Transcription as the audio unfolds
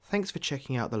Thanks for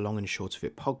checking out the Long and Short of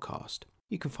It podcast.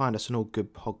 You can find us on all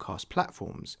good podcast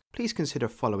platforms. Please consider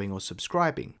following or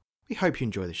subscribing. We hope you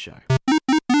enjoy the show.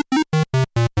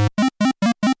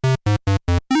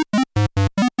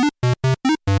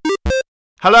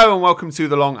 Hello and welcome to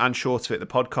the Long and Short of It, the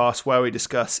podcast where we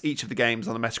discuss each of the games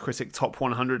on the Metacritic Top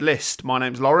 100 list. My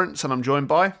name's Lawrence and I'm joined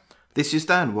by... This is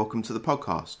Dan. Welcome to the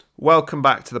podcast. Welcome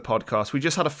back to the podcast. We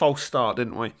just had a false start,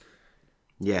 didn't we?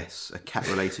 Yes, a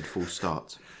cat-related false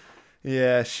start.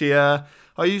 Yeah,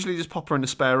 I usually just pop her in the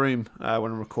spare room when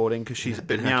I'm recording because she's a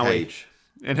bit meowy.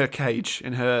 In her cage,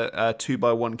 in her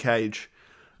 2x1 cage.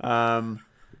 But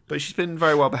she's been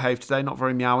very well behaved today, not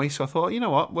very meowy. So I thought, you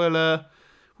know what, we'll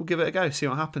give it a go, see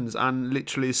what happens. And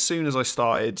literally as soon as I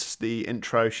started the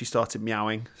intro, she started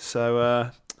meowing. So I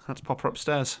had to pop her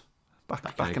upstairs,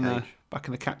 back in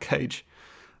the cat cage.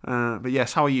 But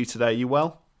yes, how are you today? You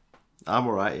well? I'm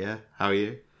all right. Yeah. How are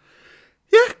you?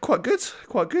 Yeah, quite good.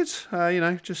 Just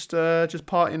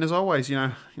partying as always. You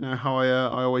know how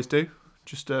I always do.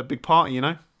 Just a big party.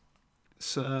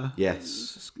 It's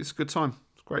yes, it's a good time.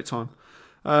 It's a great time.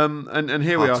 And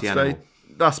here we are today. Animal.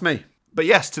 That's me. But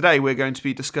yes, today we're going to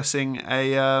be discussing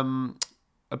a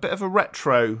bit of a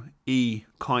retro-y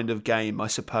kind of game, I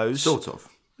suppose. Sort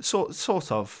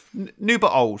of. New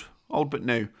but old but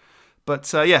new.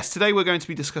 But yes, today we're going to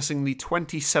be discussing the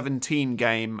 2017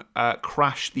 game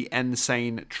Crash the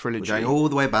N.Sane Trilogy. We're going all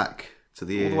the way back to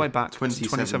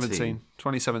 2017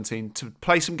 to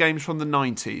play some games from the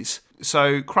 90s.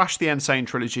 So Crash the N.Sane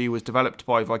Trilogy was developed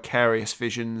by Vicarious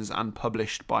Visions and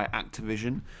published by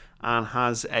Activision and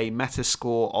has a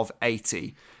Metascore of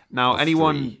 80. Now,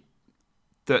 anyone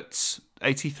that's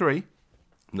 83?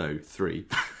 No, 3.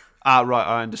 Right,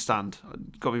 I understand.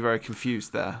 Got me very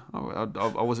confused there.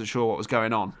 I wasn't sure what was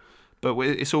going on, but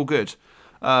it's all good.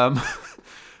 But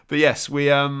yes, we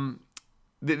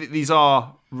these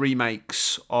are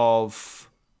remakes of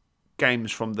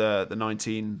games from the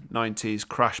 1990s: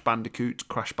 Crash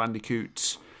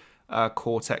Bandicoot,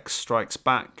 Cortex Strikes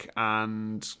Back,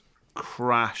 and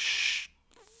Crash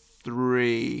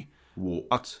 3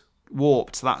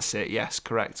 Warped. That's it. Yes,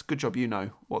 correct. Good job. You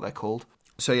know what they're called.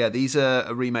 So yeah, these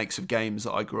are remakes of games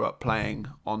that I grew up playing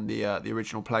on the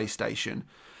original PlayStation.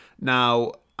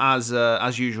 Now, as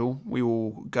usual, we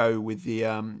will go with the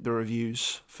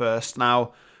reviews first.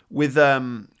 Now, with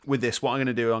this, what I'm going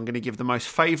to do, I'm going to give the most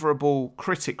favourable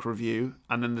critic review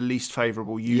and then the least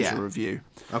favourable user review.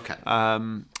 Okay.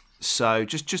 So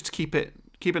just to keep it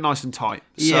nice and tight.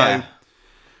 Yeah. So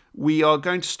we are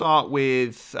going to start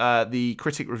with the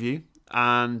critic review.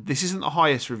 And this isn't the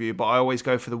highest review, but I always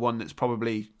go for the one that's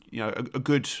probably a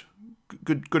good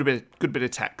bit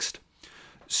of text.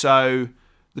 So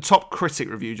the top critic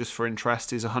review, just for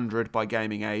interest, is 100 by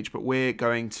Gaming Age, but we're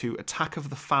going to Attack of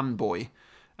the Fanboy,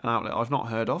 an outlet I've not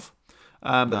heard of,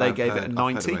 but they gave it a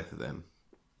 90. I've heard of both of them.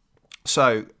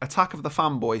 So Attack of the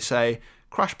Fanboy say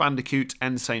Crash Bandicoot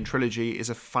N.Sane Trilogy is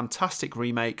a fantastic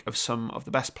remake of some of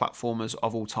the best platformers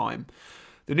of all time.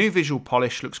 The new visual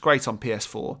polish looks great on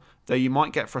PS4, though you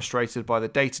might get frustrated by the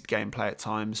dated gameplay at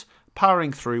times.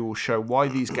 Powering through will show why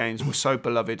these games were so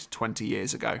beloved 20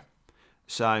 years ago.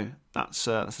 So that's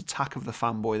Attack of the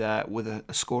Fanboy there with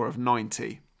a score of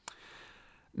 90.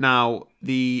 Now,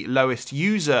 the lowest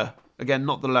user, again,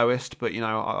 not the lowest, but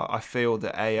I feel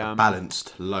that a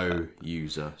balanced low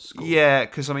user score. Yeah,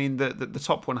 because the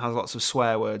top one has lots of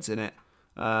swear words in it.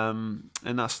 And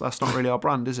that's not really our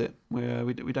brand, is it?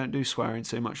 We don't do swearing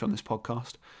too much on this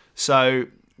podcast. So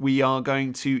we are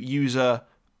going to user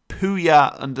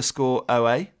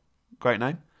Puya_OA. Great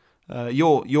name.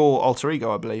 Your alter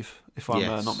ego, I believe, if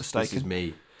I'm not mistaken. This is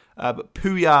me. But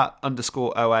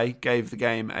Puya_OA gave the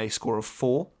game a score of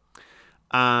 4.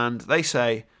 And they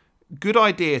say, good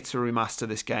idea to remaster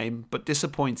this game, but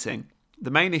disappointing. The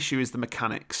main issue is the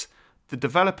mechanics. The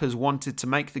developers wanted to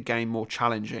make the game more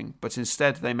challenging, but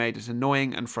instead they made it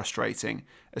annoying and frustrating,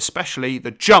 especially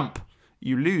the jump.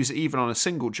 You lose even on a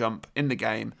single jump in the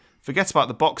game. Forget about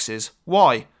the boxes.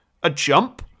 Why? A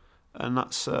jump? And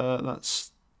that's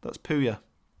Puya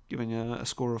giving a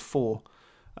score of 4,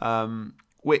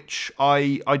 which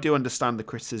I do understand the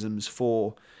criticisms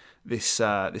for this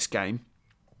game,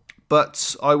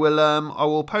 but I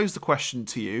will pose the question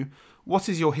to you. What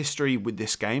is your history with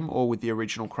this game or with the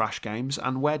original Crash games,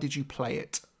 and where did you play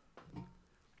it?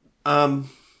 I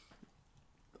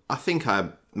think I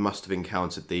must have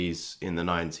encountered these in the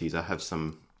 90s. I have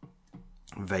some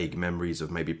vague memories of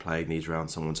maybe playing these around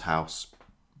someone's house.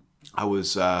 I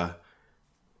was a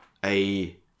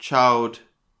child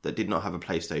that did not have a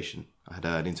PlayStation. I had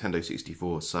a Nintendo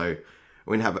 64, so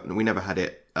we never had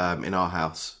it in our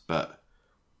house, but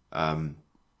I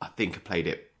think I played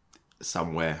it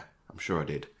somewhere. I'm sure I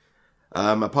did.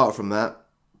 Apart from that,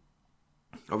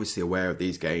 obviously aware of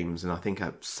these games, and I think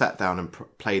I sat down and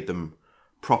played them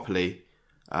properly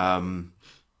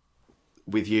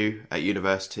with you at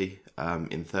university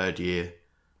in third year.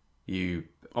 You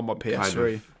on my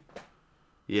PS3.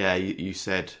 You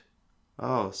said,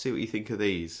 "Oh, see what you think of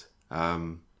these." But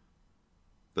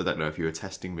I don't know if you were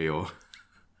testing me or.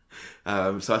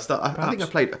 So I think I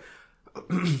played.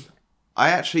 I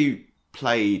actually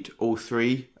played all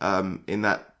three in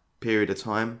that period of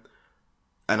time,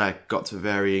 and I got to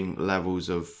varying levels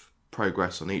of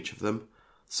progress on each of them.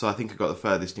 So I think I got the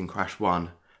furthest in Crash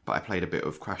 1, but I played a bit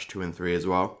of Crash 2 and 3 as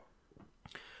well.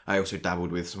 I also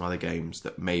dabbled with some other games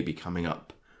that may be coming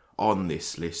up on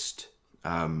this list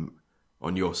on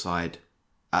your side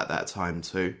at that time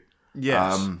too.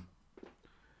 Yes.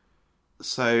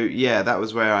 So yeah, that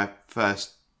was where I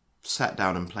first sat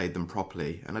down and played them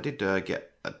properly, and I did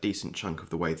get a decent chunk of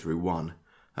the way through 1.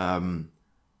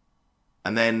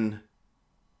 And then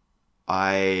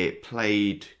I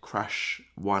played Crash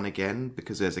 1 again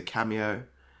because there's a cameo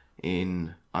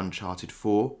in Uncharted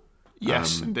 4.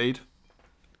 Yes, indeed.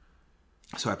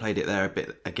 So I played it there a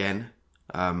bit again.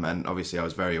 And obviously I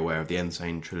was very aware of the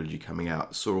N.Sane Trilogy coming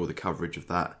out, saw all the coverage of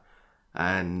that,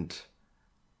 and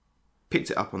picked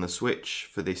it up on the Switch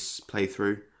for this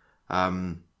playthrough.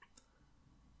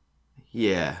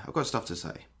 Yeah, I've got stuff to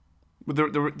say. Well,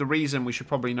 the reason, we should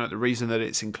probably note, the reason that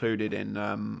it's included in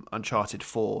Uncharted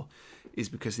 4 is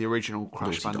because the original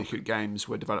Crash Bandicoot games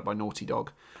were developed by Naughty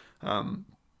Dog.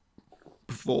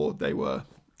 Before they were,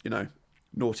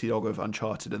 Naughty Dog of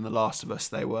Uncharted and The Last of Us,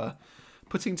 they were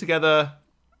putting together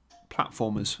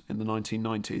platformers in the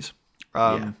 1990s.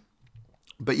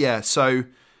 But yeah, so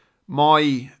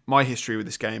my history with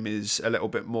this game is a little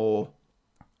bit more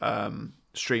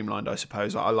streamlined, I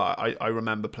suppose. I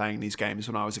remember playing these games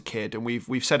when I was a kid, and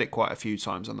we've said it quite a few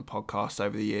times on the podcast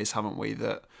over the years, haven't we?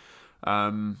 That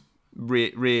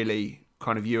really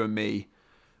kind of you and me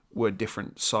were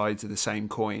different sides of the same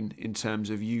coin in terms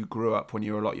of you grew up when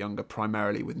you were a lot younger,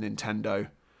 primarily with Nintendo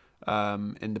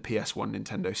in the PS1,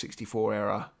 Nintendo 64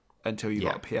 era until you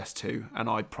got a PS2, and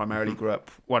I primarily grew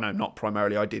up. Well, no, not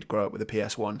primarily. I did grow up with a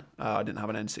PS1. I didn't have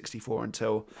an N64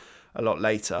 until a lot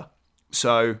later.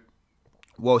 So,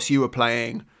 whilst you were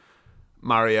playing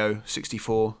Mario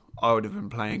 64, I would have been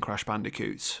playing Crash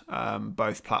Bandicoot.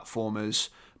 Both platformers,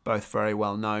 both very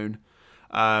well known.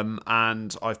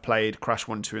 And I've played Crash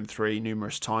 1, 2 and 3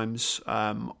 numerous times.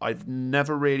 I've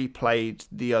never really played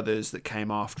the others that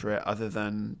came after it, other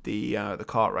than the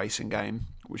kart racing game,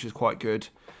 which is quite good.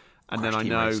 And Crash then I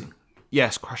Team know, Racing.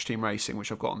 yes, Crash Team Racing,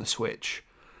 which I've got on the Switch.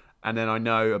 And then I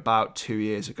know about 2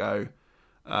 years ago,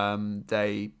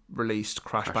 they released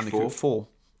Crash Bandicoot 4.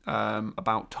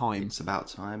 About Time. It's About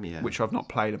Time, yeah. Which I've not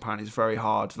played. Apparently, it's very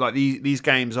hard. Like these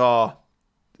games are,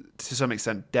 to some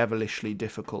extent, devilishly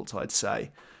difficult, I'd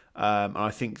say. And I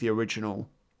think the original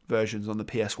versions on the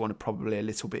PS1 are probably a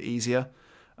little bit easier.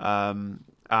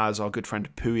 As our good friend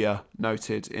Puya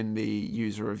noted in the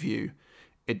user review,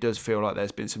 it does feel like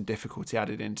there's been some difficulty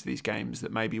added into these games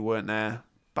that maybe weren't there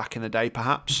back in the day,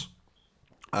 perhaps.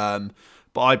 But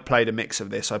I played a mix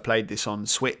of this. I played this on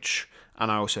Switch, and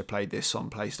I also played this on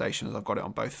PlayStation, as I've got it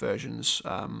on both versions,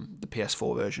 the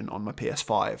PS4 version on my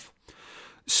PS5.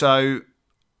 So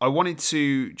I wanted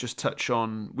to just touch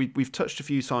on, we've touched a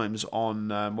few times on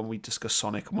when we discussed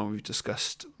Sonic and when we've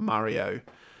discussed Mario,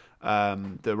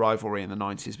 the rivalry in the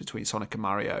 90s between Sonic and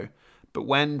Mario. But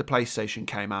when the PlayStation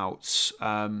came out,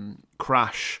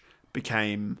 Crash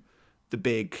became the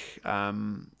big,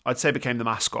 I'd say became the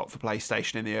mascot for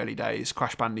PlayStation in the early days.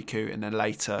 Crash Bandicoot, and then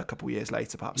later, a couple of years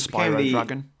later, perhaps Spyro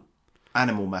Dragon.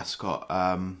 Animal mascot.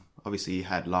 Obviously, you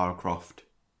had Lara Croft,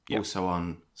 also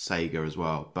on Sega as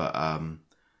well. But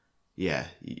you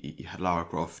had Lara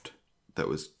Croft that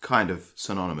was kind of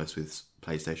synonymous with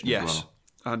PlayStation as well. Yes,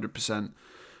 100%.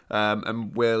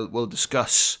 And we'll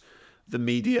discuss the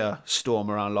media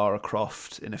storm around Lara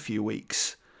Croft in a few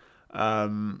weeks.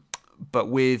 But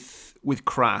with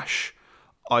Crash,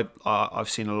 I've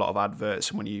seen a lot of adverts,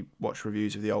 and when you watch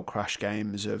reviews of the old Crash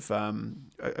games, of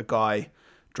a guy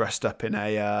dressed up in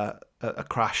a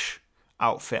Crash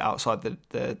outfit outside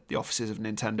the offices of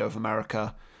Nintendo of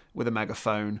America with a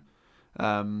megaphone,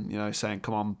 saying,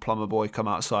 "Come on, plumber boy, come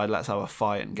outside, let's have a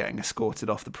fight," and getting escorted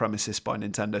off the premises by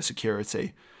Nintendo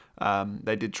security.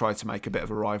 They did try to make a bit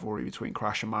of a rivalry between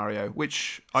Crash and Mario,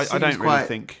 which I don't really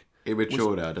think...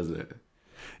 immature now, doesn't it?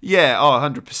 Yeah,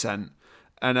 100%.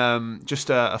 And just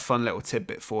a fun little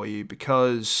tidbit for you,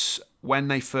 because when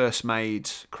they first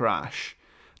made Crash,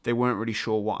 they weren't really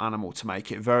sure what animal to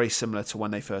make it, very similar to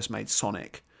when they first made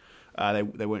Sonic.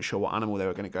 They weren't sure what animal they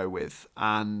were going to go with.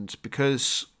 And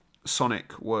because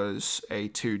Sonic was a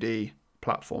 2D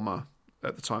platformer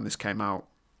at the time this came out,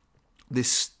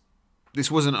 this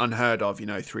wasn't unheard of,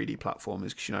 3D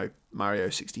platformers, because, Mario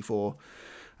 64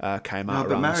 came out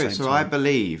around the same time. I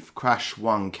believe Crash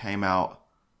 1 came out.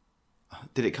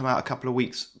 Did it come out a couple of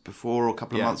weeks before, or a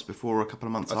couple of months before, or a couple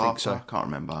of months after? So. I can't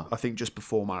remember. I think just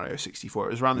before Mario 64.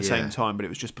 It was around the same time, but it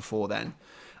was just before then.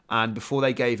 And before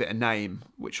they gave it a name,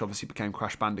 which obviously became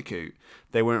Crash Bandicoot,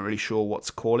 they weren't really sure what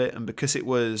to call it. And because it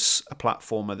was a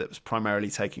platformer that was primarily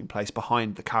taking place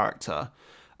behind the character,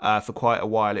 for quite a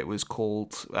while it was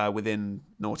called, within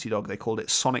Naughty Dog, they called it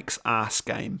Sonic's Ass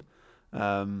Game,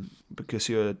 because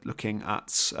you're looking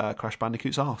at Crash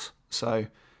Bandicoot's arse. So,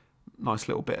 nice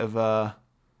little bit of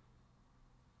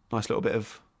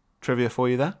trivia for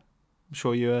you there. I'm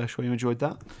sure you enjoyed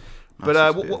that.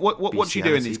 But what do you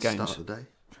do in these games? Start of the day.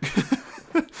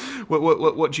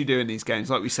 What do you do in these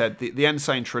games? Like we said, the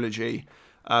N.Sane Trilogy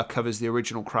covers the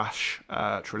original Crash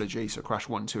trilogy, so Crash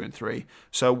 1, 2, and 3.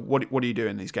 So what do you do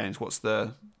in these games? What's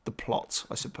the plot,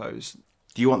 I suppose?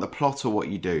 Do you want the plot or what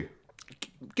you do?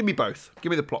 Give me both. Give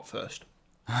me the plot first.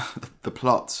 The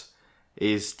plot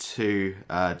is to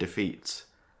defeat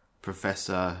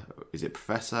Professor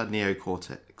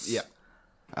Neocortex? Yeah.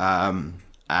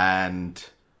 And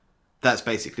that's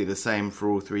basically the same for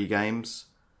all three games.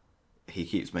 He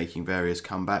keeps making various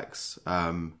comebacks,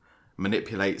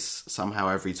 manipulates somehow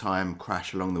every time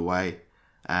Crash along the way,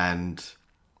 and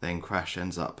then Crash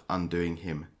ends up undoing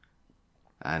him.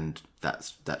 And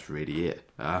that's really it.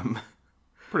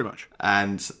 Pretty much.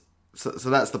 And so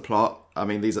that's the plot. I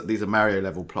mean, these are Mario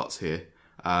level plots here.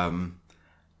 And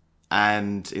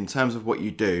in terms of what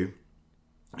you do,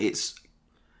 it's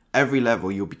every level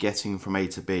you'll be getting from A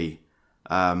to B.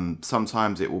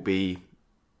 Sometimes it will be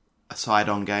a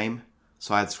side-on game,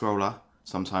 side-scroller.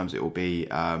 Sometimes it will be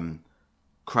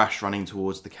Crash running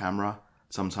towards the camera.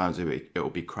 Sometimes it will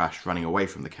be Crash running away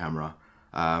from the camera.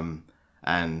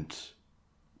 And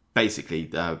basically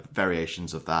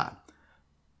variations of that.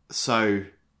 So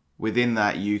within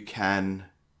that you can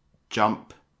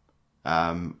jump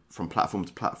from platform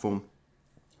to platform,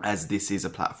 as this is a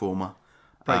platformer,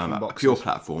 a pure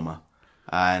platformer,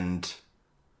 and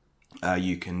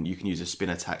you can use a spin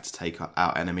attack to take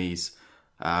out enemies.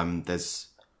 There's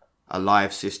a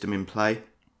live system in play.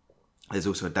 There's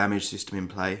also a damage system in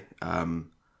play, and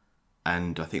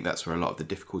I think that's where a lot of the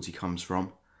difficulty comes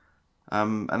from.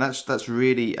 And that's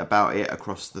really about it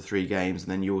across the three games.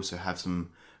 And then you also have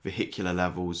some vehicular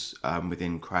levels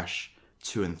within Crash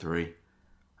 2 and 3.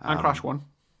 And Crash 1.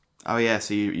 Oh yeah,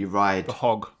 so you ride... The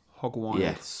Hog Wild.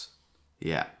 Yes.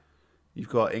 Yeah. You've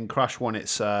got, in Crash 1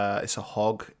 it's a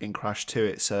hog, in Crash 2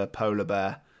 it's a polar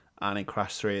bear, and in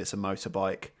Crash 3 it's a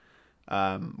motorbike,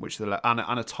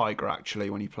 and a tiger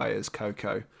actually when you play as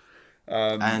Coco.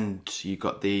 And you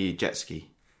got the jet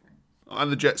ski.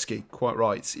 And the jet ski, quite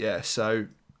right, yeah. So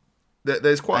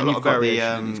there's quite a lot of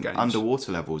variation in these games.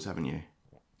 Underwater levels, haven't you?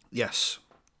 Yes.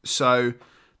 So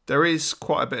there is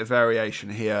quite a bit of variation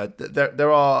here.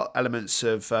 There are elements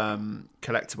of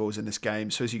collectibles in this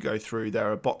game. So as you go through,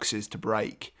 there are boxes to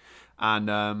break. And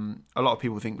a lot of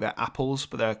people think they're apples,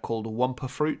 but they're called Wumpa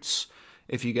fruits.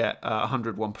 If you get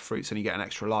 100 Wumpa fruits, then you get an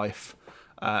extra life.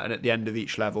 And at the end of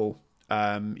each level,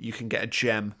 you can get a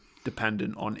gem,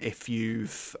 dependent on if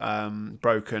you've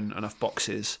broken enough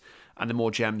boxes. And the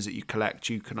more gems that you collect,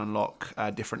 you can unlock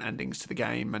different endings to the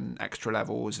game and extra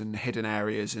levels and hidden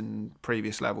areas in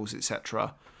previous levels,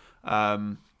 etc.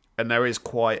 And there is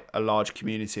quite a large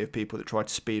community of people that try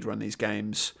to speedrun these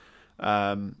games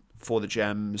for the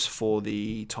gems, for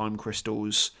the time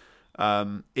crystals.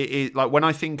 It is like, when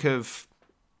I think of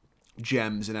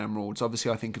gems and emeralds, obviously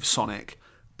I think of Sonic,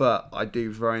 but I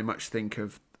do very much think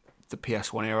of the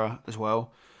PS1 era as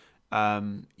well.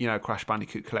 Crash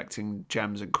Bandicoot collecting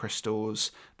gems and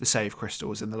crystals, the save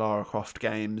crystals in the Lara Croft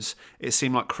games. It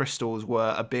seemed like crystals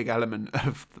were a big element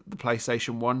of the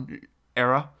PlayStation 1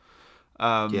 era.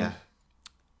 Yeah.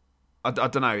 I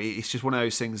don't know. It's just one of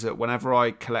those things that whenever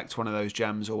I collect one of those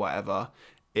gems or whatever,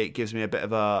 it gives me a bit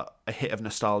of a hit of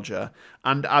nostalgia.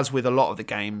 And as with a lot of the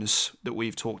games that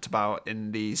we've talked about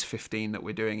in these 15 that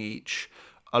we're doing each,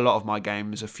 a lot of my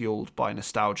games are fueled by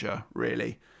nostalgia,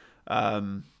 really.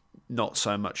 Not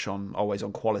so much always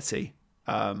on quality.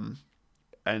 And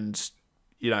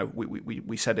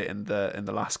we said it in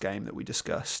the last game that we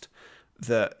discussed,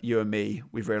 that you and me,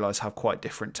 we've realised, have quite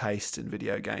different tastes in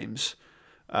video games.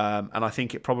 And I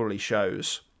think it probably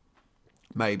shows,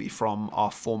 maybe from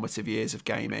our formative years of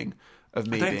gaming, of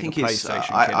me being a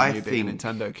PlayStation kid and you being a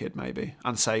Nintendo kid, maybe,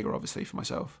 and Sega obviously for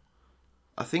myself.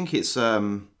 I think it's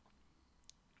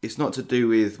it's not to do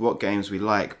with what games we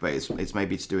like, but it's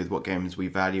maybe to do with what games we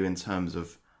value in terms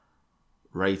of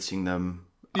rating them.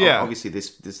 Yeah. Obviously,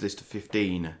 this list of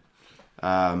 15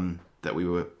 that we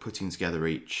were putting together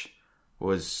each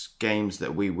was games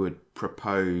that we would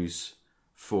propose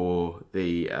for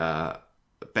the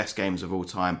best games of all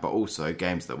time, but also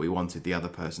games that we wanted the other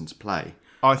person to play.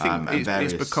 I think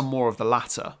it's become more of the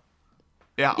latter.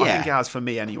 Yeah, I think it has for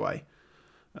me anyway.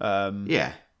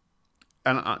 Yeah.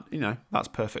 And that's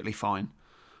perfectly fine.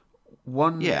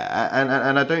 And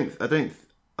I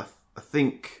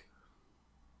think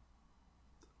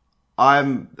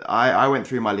I went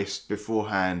through my list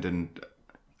beforehand and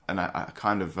I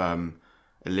kind of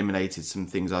eliminated some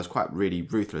things. I was quite really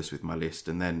ruthless with my list,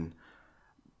 and then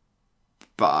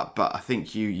but I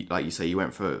think you, like you say, you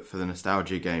went for the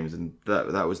nostalgia games, and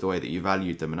that was the way that you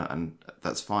valued them, and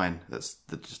that's fine. That's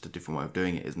just a different way of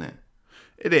doing it, isn't it?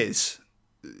 It is.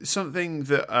 Something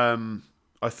that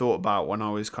I thought about when I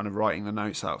was kind of writing the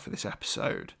notes out for this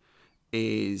episode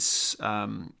is,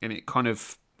 and it kind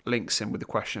of links in with the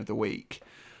question of the week,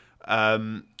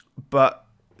 but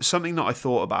something that I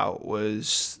thought about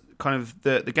was kind of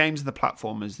the games and the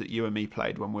platformers that you and me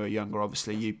played when we were younger.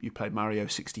 Obviously, you played Mario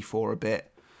 64 a bit,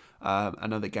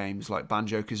 and other games like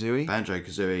Banjo-Kazooie.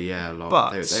 Banjo-Kazooie, yeah, a lot.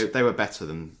 But they were better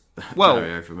than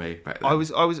Mario for me back then. I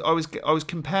was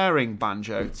comparing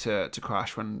Banjo to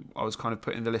Crash when I was kind of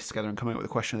putting the list together and coming up with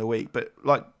the question of the week. But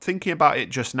like thinking about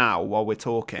it just now while we're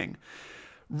talking,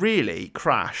 really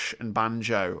Crash and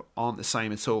Banjo aren't the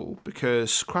same at all,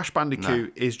 because Crash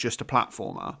Bandicoot is just a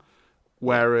platformer,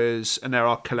 and there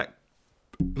are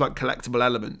collectible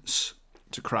elements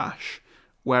to Crash,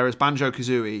 whereas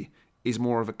Banjo-Kazooie is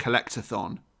more of a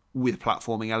collectathon with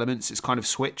platforming elements. It's kind of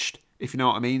switched, if you know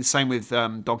what I mean. Same with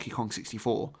Donkey Kong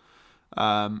 64,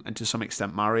 and to some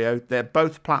extent Mario. They're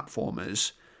both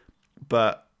platformers,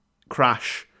 but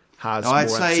Crash has more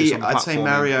emphasis on I'd say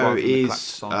Mario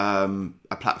is a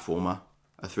platformer,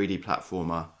 a 3D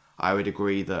platformer. I would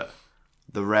agree that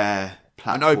the rare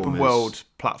platformers... An open world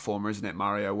platformer, isn't it,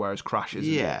 Mario? Whereas Crash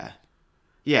isn't.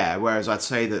 Yeah. Whereas I'd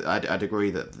say that I'd agree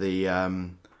that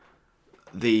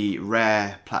the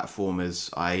rare platformers,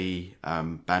 i.e.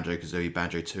 Banjo-Kazooie,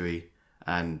 Banjo-Tooie,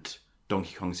 and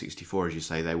Donkey Kong 64, as you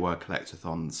say, they were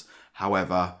collectathons.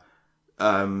 However,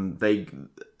 they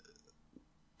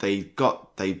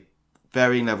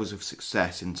varying levels of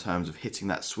success in terms of hitting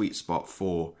that sweet spot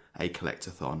for a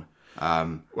collectathon.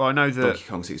 Well, I know that Donkey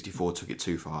Kong 64 took it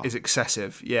too far. Is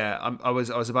excessive. Yeah, I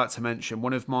was about to mention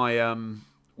one of my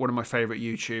favourite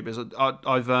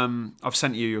YouTubers. I've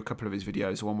sent you a couple of his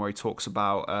videos. The one where he talks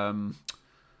about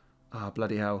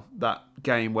bloody hell, that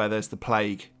game where there's the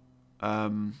plague.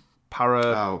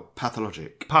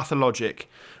 Pathologic. Pathologic.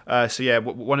 So yeah,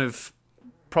 one of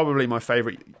probably my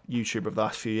favourite YouTuber of the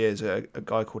last few years, a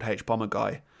guy called H Bomber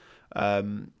Guy.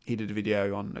 He did a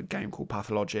video on a game called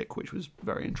Pathologic, which was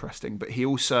very interesting. But he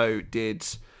also did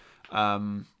a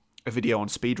video on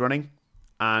speedrunning.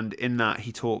 And in that,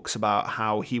 he talks about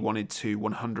how he wanted to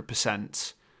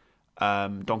 100%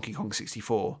 Donkey Kong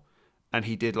 64. And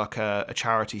he did like a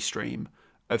charity stream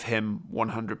of him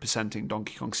 100%ing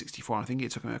Donkey Kong 64. I think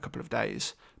it took him a couple of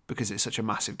days because it's such a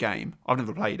massive game. I've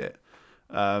never played it.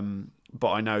 But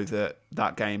I know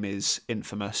that game is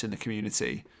infamous in the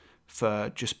community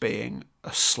for just being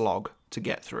a slog to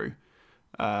get through.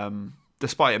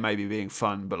 Despite it maybe being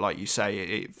fun, but like you say,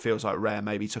 it feels like Rare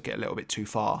maybe took it a little bit too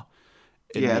far.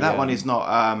 That one is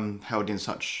not held in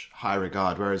such high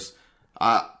regard, whereas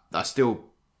I still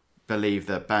believe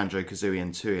that Banjo-Kazooie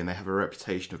and Tooie, and they have a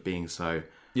reputation of being so.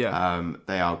 Yeah.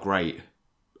 They are great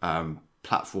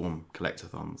platform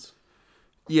collectathons.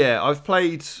 Yeah, I've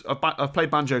played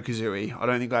Banjo-Kazooie. I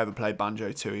don't think I ever played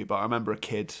Banjo-Tooie, but I remember a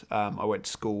kid I went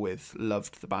to school with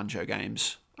loved the Banjo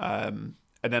games. And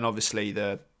then obviously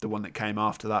the one that came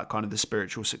after that, kind of the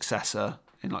spiritual successor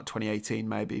in like 2018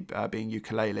 maybe, being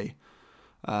Ukulele.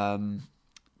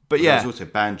 But yeah, there was also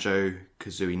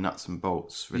Banjo-Kazooie Nuts and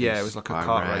Bolts. Yeah, it was like a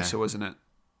kart racer, wasn't it?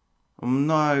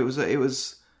 No, it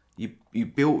was. You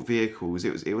built vehicles.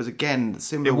 It was again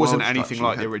similar. It wasn't anything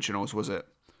like the originals, was it?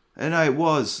 No, it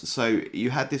was. So you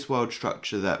had this world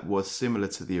structure that was similar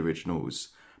to the originals,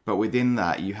 but within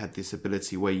that you had this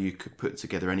ability where you could put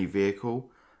together any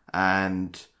vehicle,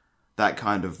 and that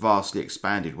kind of vastly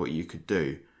expanded what you could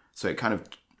do. So it kind of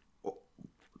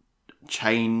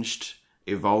changed,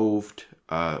 evolved,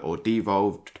 or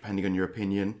devolved, depending on your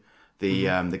opinion, the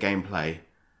gameplay.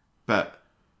 But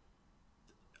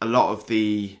a lot of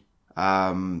the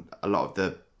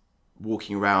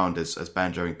walking around as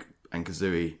Banjo and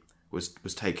Kazooie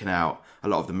was taken out. A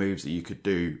lot of the moves that you could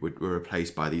do were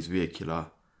replaced by these vehicular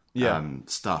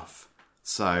stuff.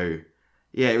 So,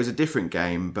 yeah, it was a different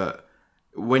game, but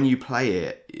when you play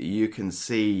it, you can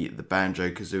see the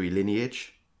Banjo-Kazooie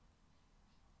lineage.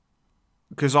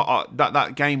 Because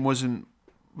that game wasn't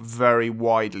very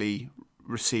widely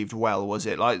received well, was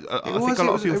it? Like I think a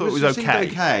lot of people thought it was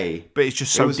okay, but it's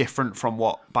just so different from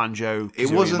what Banjo-Kazooie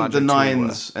It wasn't and the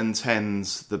Banjo 9s and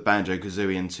 10s the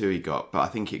Banjo-Kazooie and Tooie got, but I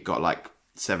think it got like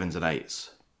 7s and 8s.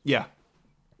 Yeah.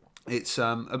 It's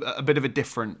a bit of a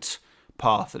different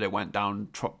path that it went down,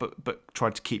 but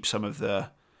tried to keep some of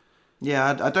the...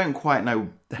 Yeah, I don't quite know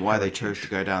why they chose to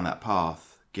go down that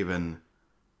path, given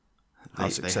how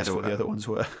successful the other ones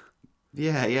were.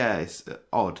 Yeah, it's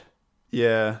odd.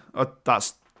 Yeah,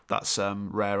 that's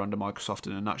Rare under Microsoft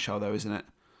in a nutshell, though, isn't it?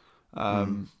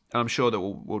 And I'm sure that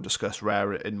we'll discuss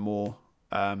Rare in more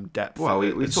depth. Well,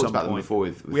 we've talked about them before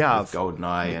with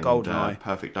GoldenEye and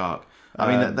Perfect Dark.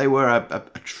 I mean, they were a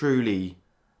truly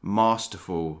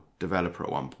masterful developer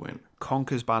at one point.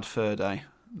 Conker's Bad Fur Day,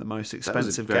 the most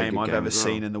expensive game I've ever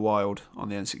seen in the wild on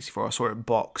the N64. I saw it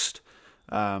boxed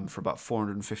for about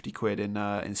 450 quid in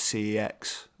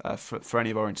CEX. For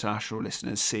any of our international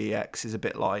listeners, CEX is a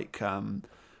bit like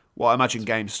what I imagine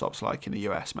GameStop's like in the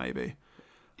US, maybe.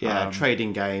 Yeah,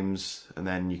 trading games, and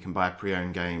then you can buy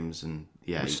pre-owned games, and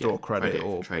store credit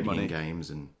or trading money in games,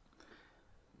 and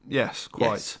yes,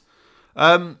 quite.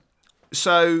 Yes.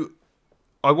 So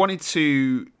I wanted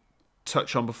to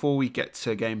touch on, before we get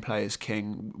to Gameplay as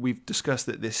King, we've discussed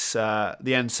that this the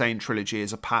N.Sane Trilogy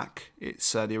is a pack.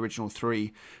 It's the original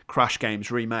 3 Crash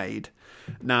games remade.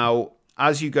 Now,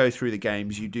 as you go through the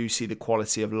games, you do see the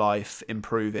quality of life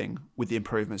improving with the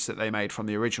improvements that they made from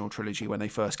the original trilogy when they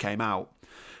first came out.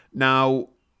 Now,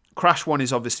 Crash 1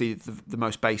 is obviously the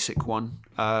most basic one.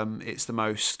 It's the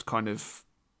most kind of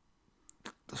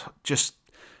just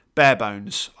bare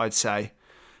bones, I'd say.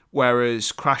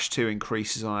 Whereas Crash 2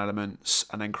 increases on elements,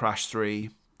 and then Crash 3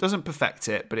 doesn't perfect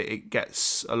it, but it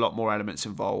gets a lot more elements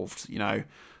involved,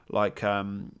 like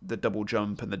the double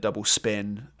jump and the double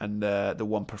spin and the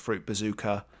Wumpa Fruit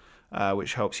Bazooka,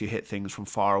 which helps you hit things from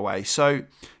far away. So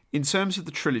in terms of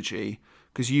the trilogy,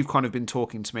 because you've kind of been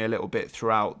talking to me a little bit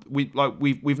throughout, we've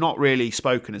not really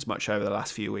spoken as much over the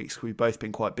last few weeks. We've both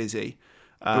been quite busy.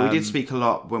 But we did speak a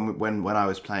lot when I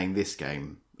was playing this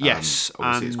game. Yes.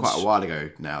 Obviously, it's quite a while ago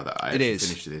now that I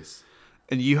finished this.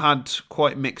 And you had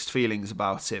quite mixed feelings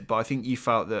about it, but I think you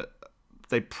felt that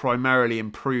they primarily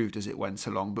improved as it went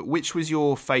along. But which was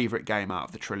your favourite game out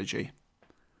of the trilogy?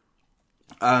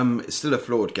 It's still a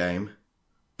flawed game,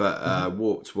 but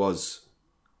Warped was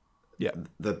the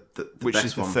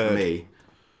best one for me.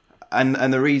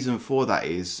 And the reason for that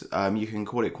is you can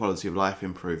call it quality of life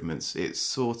improvements. It's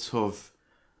sort of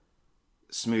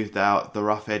smoothed out the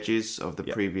rough edges of the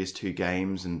previous 2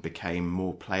 games and became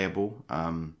more playable.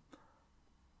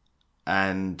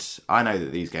 And I know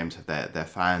that these games have their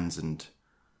fans, and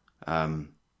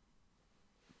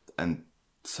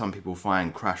some people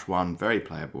find Crash 1 very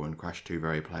playable and Crash 2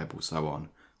 very playable, so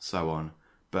on.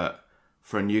 But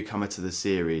for a newcomer to the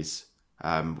series,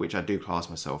 which I do class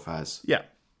myself as,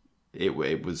 it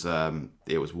was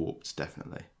Warped,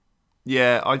 definitely.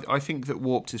 Yeah, I think that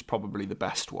Warped is probably the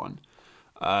best one.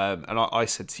 And I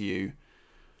said to you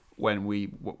when we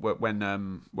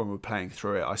were playing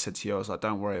through it, I said to you, I was like,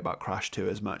 don't worry about Crash 2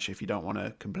 as much if you don't want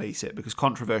to complete it, because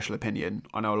controversial opinion,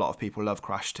 I know a lot of people love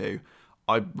Crash 2.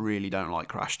 I really don't like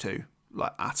Crash 2,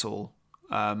 like at all.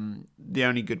 The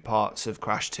only good parts of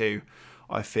Crash 2,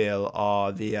 I feel,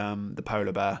 are the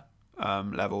polar bear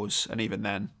levels, and even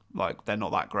then, like, they're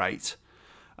not that great.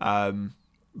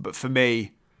 But for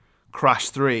me, Crash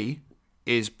 3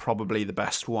 is probably the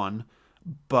best one.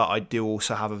 But I do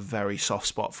also have a very soft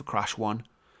spot for Crash 1,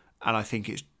 and I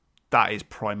think that is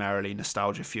primarily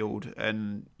nostalgia fueled.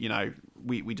 And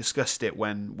we discussed it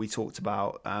when we talked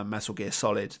about Metal Gear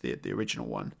Solid, the original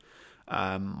one.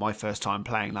 My first time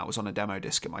playing that was on a demo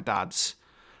disc at my dad's,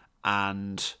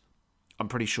 and I'm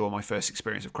pretty sure my first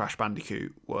experience of Crash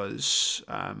Bandicoot was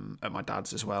at my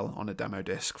dad's as well, on a demo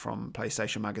disc from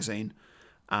PlayStation Magazine,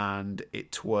 and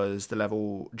it was the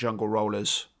level Jungle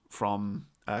Rollers from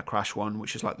Crash 1,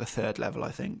 which is like the 3rd level,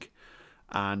 I think,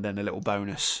 and then a little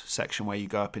bonus section where you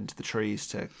go up into the trees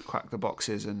to crack the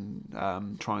boxes and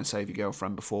try and save your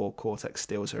girlfriend before Cortex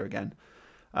steals her again.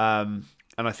 And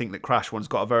I think that Crash 1's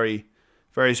got a very,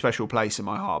 very special place in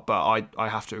my heart, but I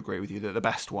have to agree with you that the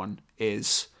best one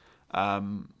is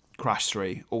Crash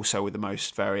 3, also with the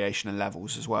most variation in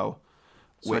levels as well,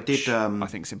 which I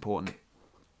think is important.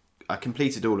 I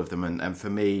completed all of them, and for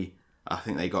me, I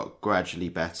think they got gradually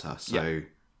better. So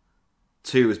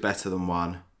 2 was better than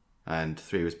 1, and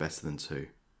 3 was better than 2.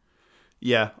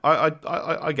 Yeah,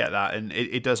 I get that, and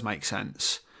it does make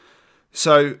sense.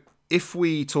 So if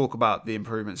we talk about the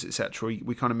improvements, etc.,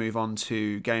 we kind of move on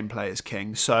to gameplay as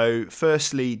king. So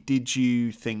firstly, did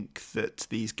you think that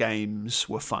these games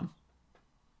were fun?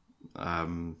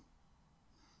 Fun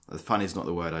is not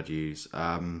the word I'd use.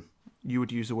 You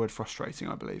would use the word frustrating,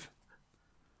 I believe.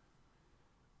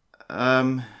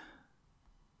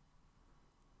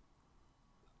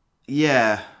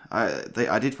 Yeah,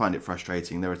 I did find it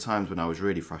frustrating. There were times when I was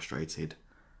really frustrated.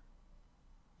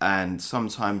 And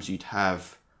sometimes you'd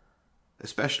have,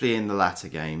 especially in the latter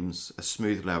games, a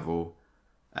smooth level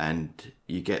and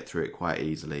you get through it quite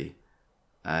easily.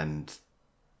 And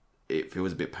it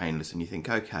feels a bit painless and you think,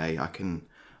 okay, I can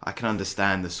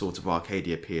understand the sort of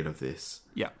arcadey appeal of this.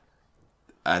 Yeah.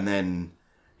 And then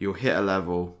you'll hit a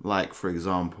level, like, for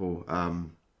example,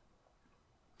 I'm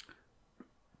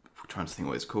trying to think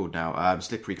what it's called now,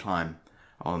 Slippery Climb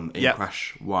in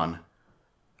Crash 1.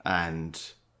 And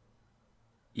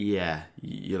yeah,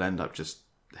 you'll end up just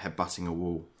headbutting a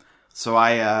wall. So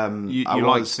you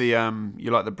liked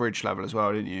the bridge level as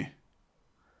well, didn't you?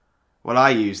 Well,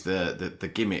 I used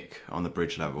the gimmick on the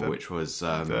bridge level, which was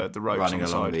the ropes running on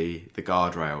along the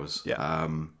guardrails. Yeah.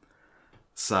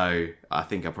 So I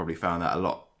think I probably found that a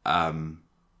lot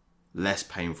less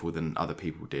painful than other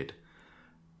people did.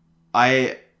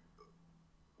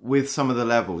 With some of the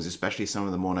levels, especially some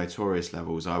of the more notorious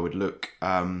levels, I would look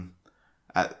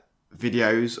at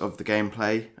videos of the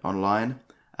gameplay online,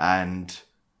 and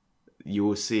you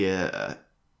will see a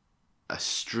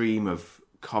stream of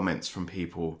comments from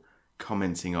people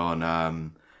commenting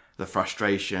on the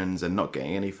frustrations and not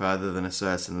getting any further than a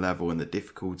certain level and the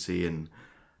difficulty. And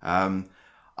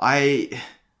I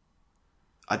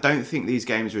don't think these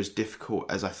games are as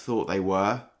difficult as I thought they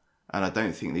were, and I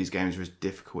don't think these games are as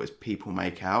difficult as people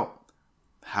make out.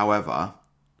 However,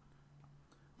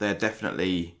 they're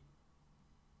definitely,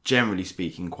 generally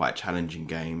speaking, quite challenging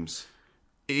games.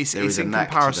 It's in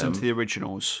comparison to the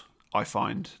originals, I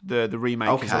find. The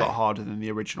remake is a lot harder than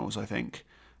the originals, I think.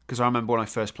 Because I remember when I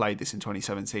first played this in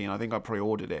 2017, I think I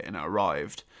pre-ordered it and it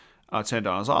arrived. I turned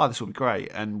on, I was like, this will be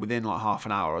great. And within like half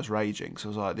an hour, I was raging. So I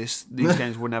was like, these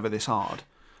games were never this hard.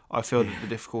 I feel that the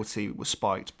difficulty was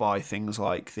spiked by things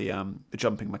like the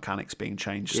jumping mechanics being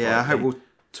changed slightly. Yeah, I hope we'll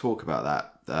talk about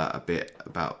that a bit,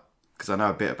 because I know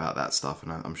a bit about that stuff,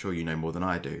 and I'm sure you know more than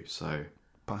I do. So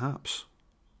perhaps.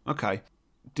 Okay.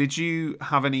 Did you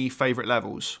have any favourite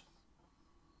levels?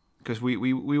 Because we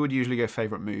would usually go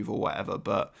favourite move or whatever,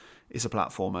 but it's a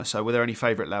platformer. So were there any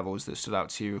favourite levels that stood out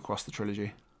to you across the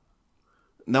trilogy?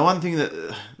 Now, one thing that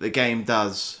the game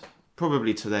does,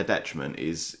 probably to their detriment,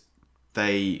 is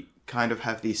they kind of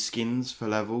have these skins for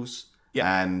levels,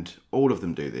 and all of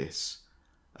them do this.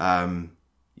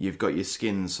 You've got your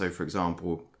skins, so for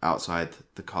example, outside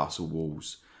the castle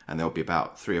walls, and there'll be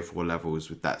about 3 or 4 levels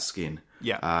with that skin.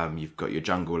 Yeah. You've got your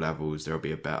jungle levels, there'll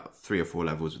be about 3 or 4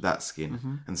 levels with that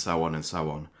skin, and so on and so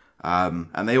on.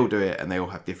 And they all do it, and they all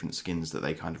have different skins that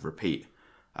they kind of repeat.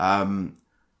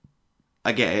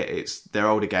 I get it, they're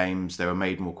older games, they were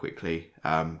made more quickly,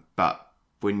 but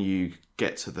when you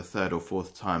get to the 3rd or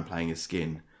 4th time playing a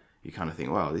skin, you kind of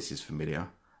think, wow, this is familiar.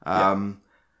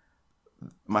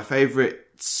 My favourite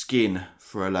skin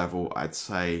for a level, I'd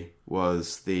say,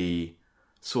 was the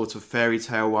sort of fairy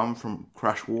tale one from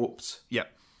Crash Warped. Yeah.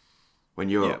 When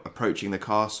you're approaching the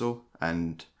castle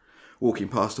and walking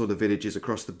past all the villages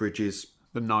across the bridges.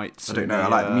 The knights. I don't know, I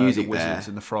like the music the wizards there.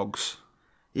 And the frogs.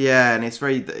 Yeah, and it's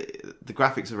the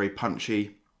graphics are very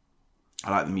punchy.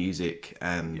 I like the music,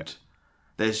 and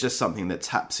there's just something that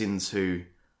taps into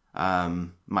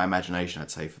my imagination,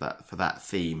 I'd say, for that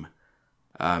theme.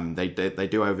 They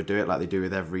do overdo it like they do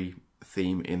with every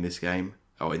theme in this game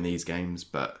or in these games,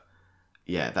 but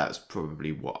yeah, that's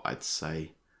probably what I'd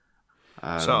say.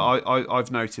 So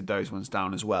I've noted those ones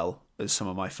down as well as some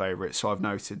of my favourites. So I've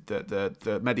noted that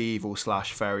the medieval /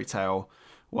 fairy tale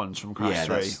ones from Crash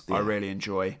 3 I really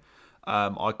enjoy.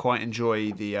 I quite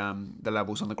enjoy the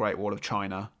levels on the Great Wall of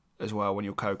China as well when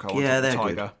you're Coco on top of the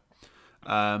tiger.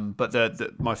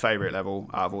 But my favourite level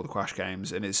out of all the Crash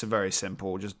games, and it's a very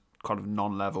simple, just kind of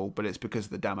non-level, but it's because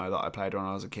of the demo that I played when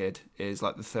I was a kid, is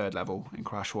like the 3rd level in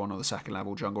Crash 1 or the 2nd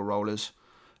level, Jungle Rollers.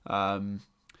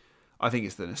 I think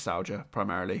it's the nostalgia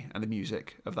primarily and the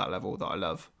music of that level that I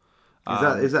love.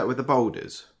 Is that with the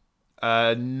boulders?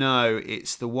 No,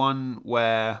 it's the one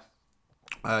where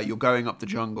you're going up the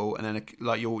jungle and then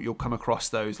like you'll come across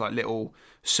those like little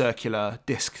circular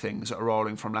disc things that are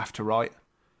rolling from left to right.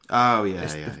 Oh yeah,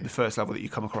 it's the first level that you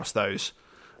come across those.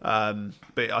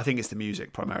 But I think it's the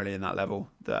music primarily in that level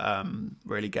that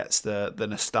really gets the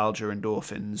nostalgia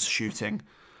endorphins shooting.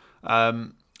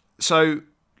 So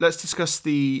let's discuss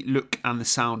the look and the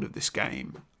sound of this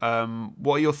game.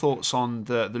 What are your thoughts on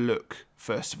the look,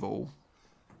 first of all?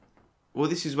 Well,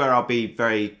 this is where I'll be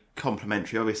very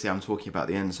complimentary. Obviously, I'm talking about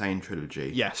the N.Sane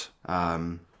Trilogy. Yes.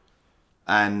 And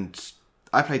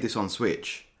I played this on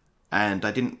Switch, and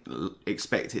I didn't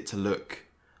expect it to look...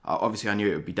 Obviously, I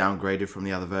knew it would be downgraded from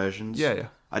the other versions. Yeah.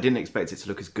 I didn't expect it to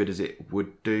look as good as it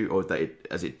would do, or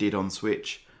as it did on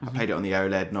Switch. I played it on the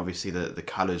OLED, and obviously the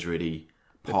colours really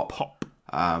pop.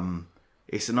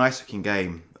 It's a nice looking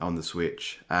game on the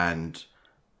Switch, and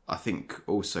I think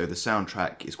also the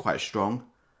soundtrack is quite strong.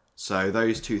 So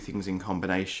those two things in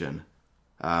combination,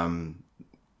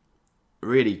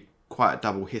 really quite a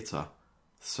double hitter.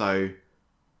 So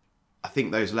I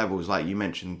think those levels, like you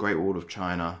mentioned, Great Wall of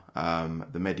China,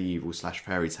 the medieval /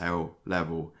 fairy tale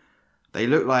level, they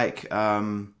look like...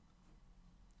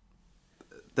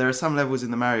 there are some levels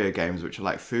in the Mario games which are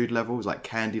like food levels, like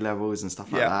candy levels and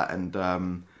stuff like that,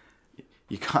 and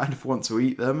you kind of want to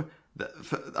eat them.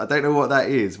 I don't know what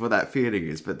that feeling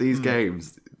is, but these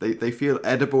games, they feel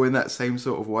edible in that same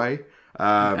sort of way.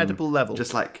 Edible level.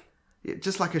 Just like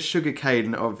a sugar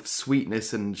cane of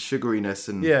sweetness and sugariness,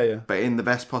 and but in the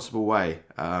best possible way.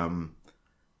 So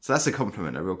that's a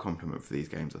real compliment for these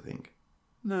games, I think.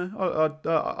 No,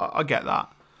 I get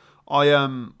that. I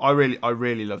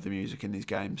really love the music in these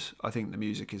games. I think the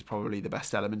music is probably the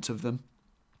best element of them.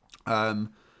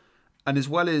 And as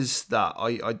well as that,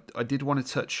 I did want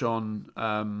to touch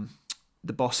on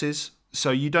the bosses.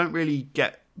 So you don't really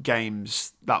get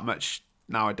games that much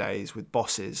nowadays with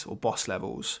bosses or boss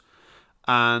levels.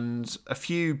 And a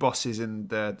few bosses in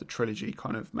the trilogy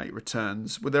kind of make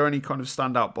returns. Were there any kind of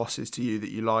standout bosses to you that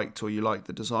you liked, or you liked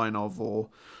the design of, or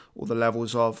the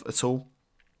levels of at all?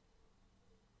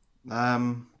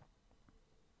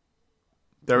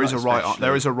 There is a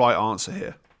right answer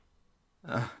here.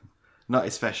 Not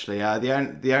especially.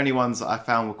 The only ones that I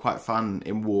found were quite fun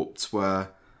in Warped were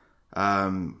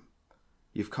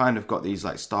you've kind of got these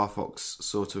like Star Fox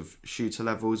sort of shooter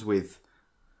levels with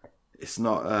it's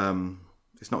not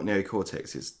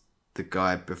Neocortex, it's the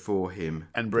guy before him,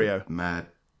 Embryo. Mad.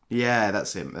 Yeah,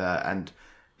 that's him. And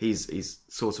he's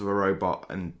sort of a robot,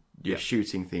 and you're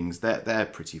shooting things. They're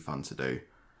pretty fun to do.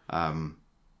 No,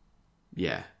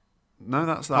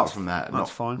 that's apart from that, not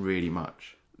fine. Really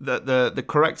much. The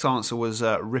correct answer was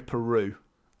Ripperoo.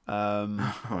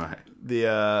 Right.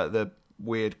 The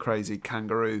weird, crazy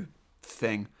kangaroo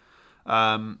thing.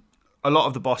 A lot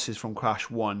of the bosses from Crash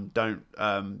 1 don't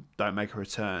make a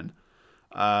return,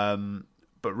 but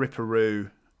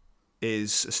Ripperoo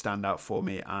is a standout for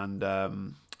me, and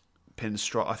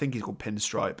Pinstripe. I think he's called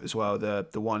Pinstripe as well. The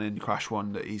one in Crash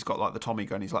 1 that he's got like the Tommy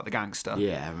gun. He's like the gangster.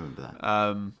 Yeah, I remember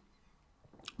that.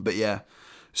 But yeah.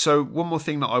 So one more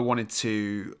thing that I wanted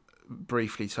to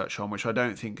briefly touch on, which I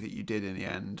don't think that you did in the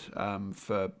end,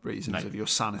 for reasons of your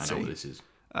sanity. I know what this is.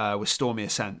 Was Stormy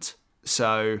Ascent.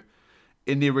 So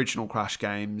in the original Crash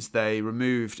games, they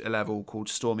removed a level called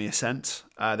Stormy Ascent.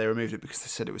 They removed it because they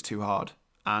said it was too hard,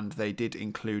 and they did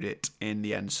include it in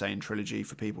the N.Sane Trilogy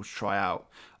for people to try out.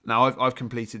 Now, I've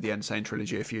completed the N.Sane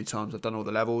Trilogy a few times. I've done all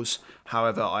the levels.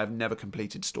 However, I've never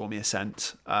completed Stormy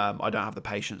Ascent. I don't have the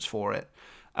patience for it.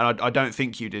 And I don't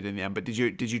think you did in the end, but did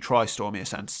you try Stormy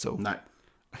Ascent at all? No.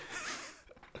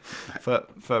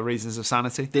 For reasons of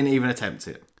sanity? Didn't even attempt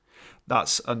it.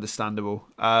 That's understandable.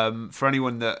 For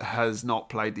anyone that has not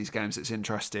played these games that's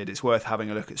interested, it's worth having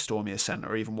a look at Stormy Ascent,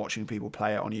 or even watching people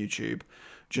play it on YouTube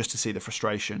just to see the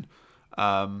frustration,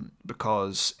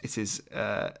 because it is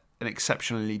an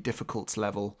exceptionally difficult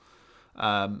level,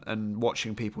 and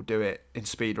watching people do it in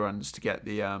speedruns to get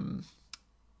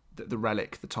the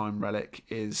relic, the time relic,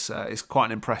 is quite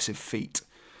an impressive feat.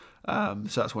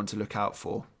 So that's one to look out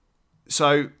for.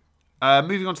 So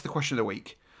moving on to the question of the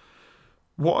week.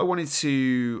 What I wanted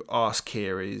to ask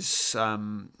here is,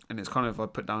 and it's kind of, I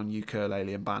put down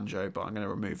ukulele and banjo, but I'm going to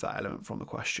remove that element from the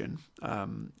question.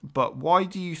 But why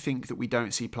do you think that we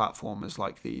don't see platformers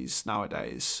like these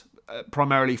nowadays,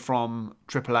 primarily from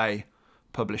AAA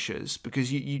publishers?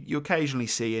 Because you occasionally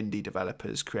see indie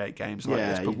developers create games like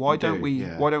this, but why don't we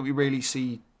really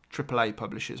see AAA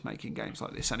publishers making games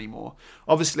like this anymore?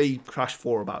 Obviously, Crash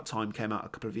 4 About Time came out a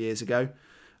couple of years ago.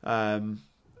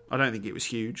 I don't think it was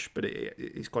huge, but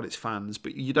it's got its fans.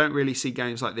 But you don't really see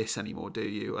games like this anymore, do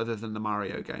you? Other than the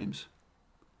Mario games.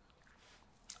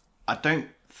 I don't.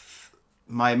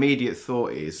 My immediate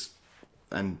thought is,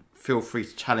 and feel free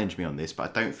to challenge me on this, but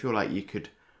I don't feel like you could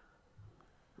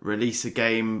release a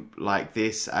game like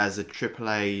this as a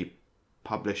AAA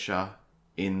publisher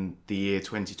in the year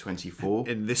 2024.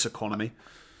 In this economy.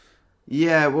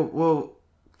 Yeah, well,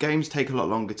 games take a lot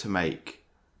longer to make.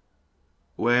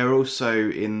 we're also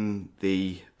in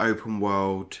the open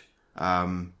world,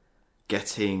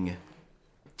 getting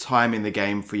time in the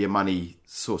game for your money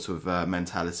sort of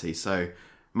mentality. So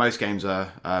most games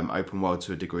are open world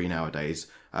to a degree nowadays.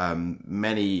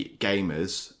 Many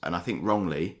gamers, and I think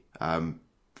wrongly,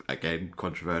 again,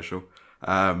 controversial,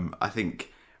 I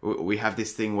think we have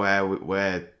this thing where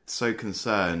we're so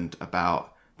concerned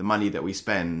about the money that we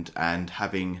spend and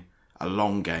having a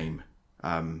long game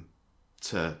to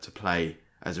play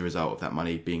as a result of that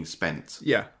money being spent.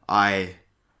 Yeah. I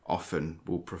often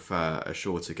will prefer a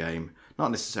shorter game,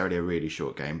 not necessarily a really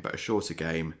short game, but a shorter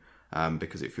game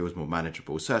because it feels more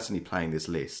manageable. Certainly playing this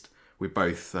list, we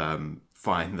both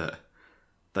find that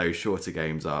those shorter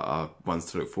games are ones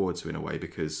to look forward to in a way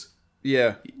because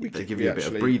they give you a bit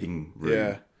of breathing room.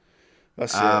 Yeah,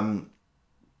 that's it.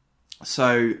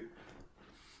 So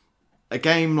a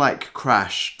game like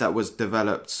Crash that was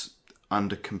developed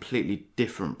under completely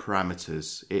different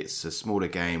parameters. It's a smaller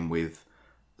game with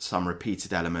some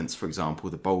repeated elements. For example,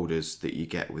 the boulders that you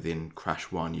get within Crash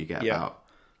 1, you get about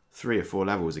 3 or 4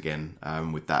 levels again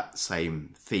with that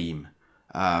same theme.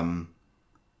 And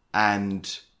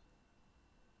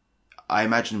I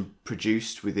imagine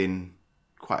produced within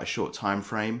quite a short time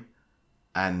frame.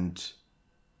 And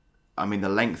I mean, the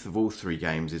length of all 3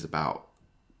 games is about,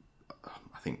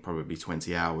 I think, probably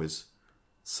 20 hours.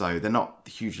 So they're not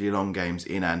hugely long games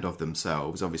in and of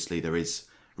themselves. Obviously, there is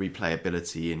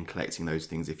replayability in collecting those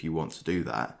things if you want to do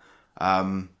that.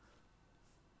 I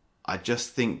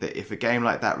just think that if a game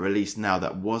like that released now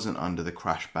that wasn't under the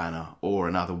Crash banner or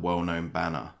another well-known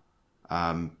banner,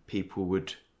 people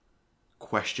would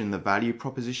question the value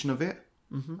proposition of it.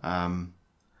 Mm-hmm.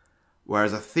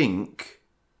 Whereas I think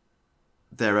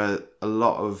there are a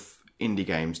lot of indie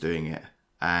games doing it,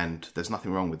 and there's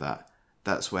nothing wrong with that.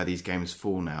 That's where these games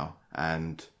fall now,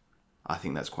 and I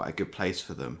think that's quite a good place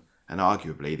for them. And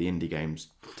arguably, the indie games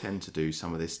tend to do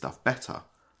some of this stuff better.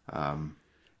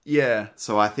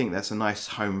 So I think that's a nice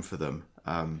home for them.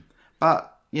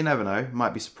 But you never know.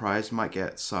 Might be surprised. Might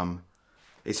get some.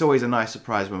 It's always a nice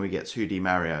surprise when we get 2D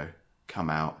Mario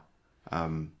come out.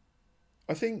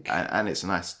 I think, and it's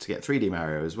nice to get 3D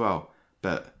Mario as well.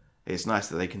 But it's nice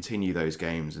that they continue those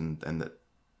games and that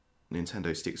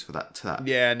Nintendo sticks for that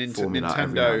formula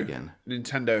every now and again.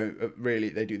 Nintendo really,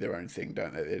 they do their own thing,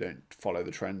 don't they? They don't follow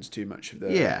the trends too much of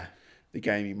the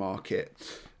gaming market.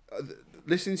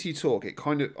 Listening to you talk, it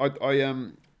kind of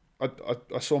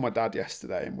I saw my dad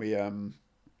yesterday, and we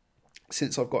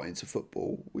since I've got into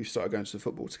football, we've started going to the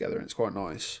football together, and it's quite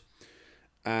nice.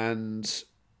 And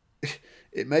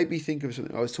it made me think of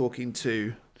something I was talking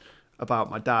to about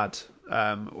my dad,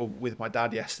 or with my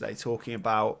dad yesterday, talking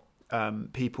about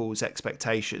people's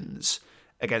expectations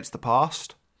against the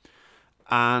past.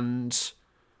 And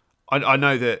I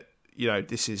know that,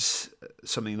 this is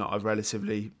something that I've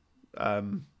relatively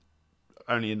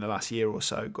only in the last year or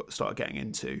so started getting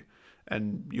into,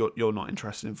 and you're not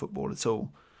interested in football at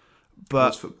all. But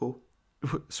what's football?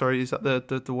 Sorry, is that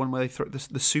the one where they throw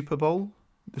the Super Bowl?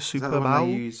 The Super Bowl? Is that the one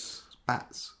they use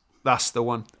bats? That's the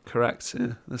one, correct.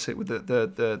 Yeah, that's it, with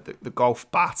the golf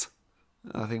bat.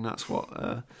 I think that's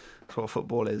what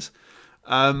football is.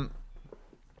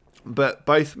 But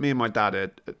both me and my dad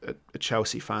are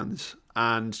Chelsea fans,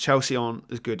 and Chelsea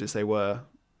aren't as good as they were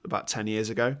about 10 years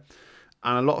ago.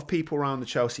 And a lot of people around the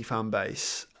Chelsea fan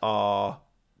base are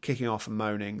kicking off and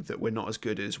moaning that we're not as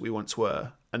good as we once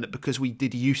were, and that because we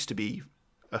did used to be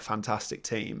a fantastic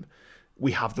team,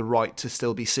 we have the right to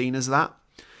still be seen as that.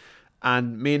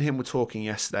 And me and him were talking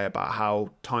yesterday about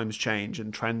how times change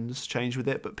and trends change with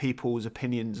it, but people's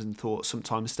opinions and thoughts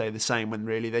sometimes stay the same when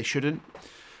really they shouldn't.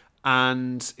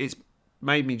 And it's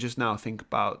made me just now think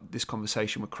about this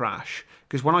conversation with Crash,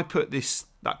 because when I put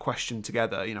that question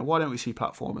together, why don't we see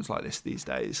platformers like this these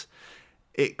days?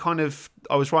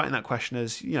 I was writing that question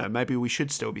as, maybe we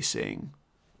should still be seeing,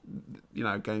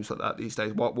 games like that these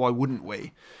days. Why wouldn't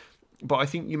we? But I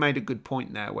think you made a good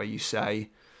point there where you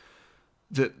say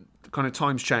that kind of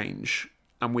times change,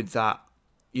 and with that,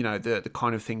 the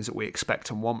kind of things that we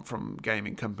expect and want from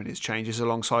gaming companies changes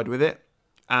alongside with it.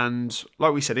 And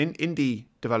like we said, indie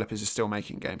developers are still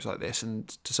making games like this, and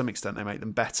to some extent they make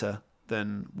them better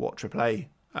than what AAA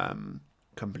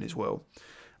companies will.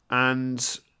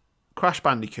 And Crash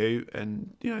Bandicoot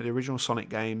and the original Sonic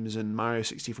games and Mario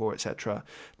 64, etc.,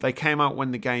 they came out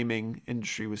when the gaming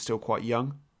industry was still quite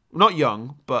young. Not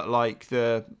young, but like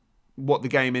what the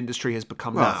game industry has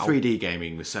become now. 3D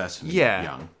gaming was certainly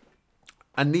young.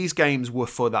 And these games were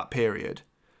for that period.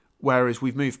 Whereas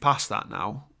we've moved past that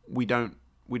now. We don't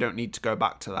need to go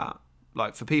back to that.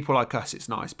 Like, for people like us, it's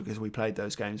nice because we played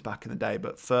those games back in the day.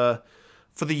 But for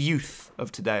for the youth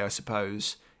of today, I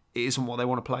suppose, it isn't what they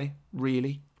want to play,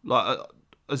 really. Like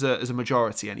as a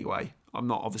majority, anyway. I'm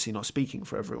obviously not speaking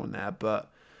for everyone there, but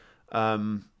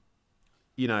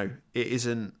you know, it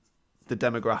isn't the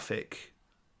demographic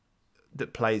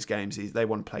that plays games. They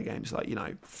want to play games like, you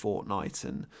know, Fortnite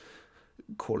and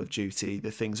Call of Duty,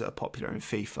 the things that are popular in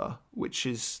FIFA, which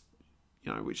is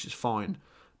fine.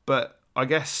 But I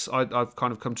guess I've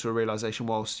kind of come to a realization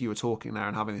whilst you were talking there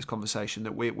and having this conversation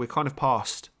that we're kind of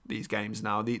past these games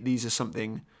now. These are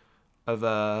something of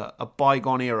a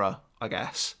bygone era, I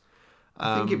guess.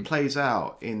 I think it plays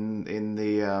out in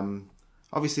the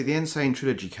obviously the N.Sane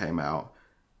Trilogy came out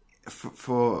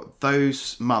for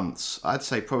those months. I'd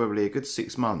say probably a good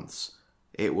 6 months.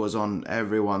 It was on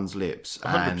everyone's lips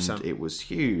 100%. And it was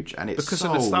huge. And because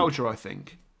of nostalgia, I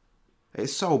think it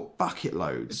sold bucket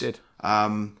loads. It did.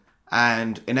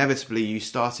 And inevitably, you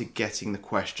started getting the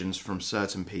questions from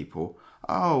certain people.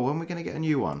 Oh, when are we going to get a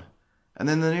new one? And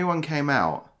then the new one came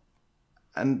out,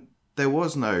 and there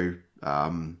was no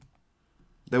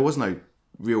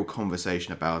real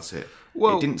conversation about it.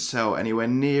 Well, it didn't sell anywhere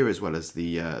near as well as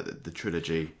the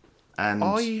trilogy. And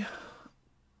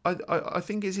I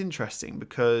think it's interesting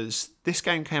because this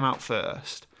game came out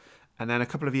first, and then a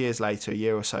couple of years later, a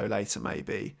year or so later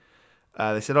maybe,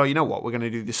 they said, oh, you know what, we're going to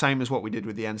do the same as what we did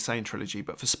with the N.Sane Trilogy,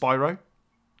 but for Spyro.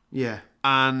 Yeah.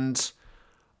 And,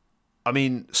 I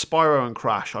mean, Spyro and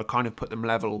Crash, I kind of put them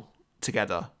level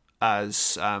together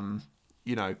as,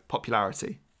 you know,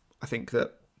 popularity. I think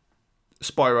that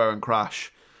Spyro and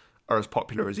Crash are as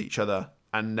popular as each other,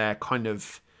 and they're kind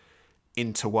of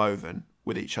interwoven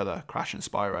with each other, Crash and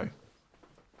Spyro.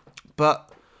 But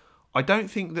I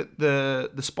don't think that the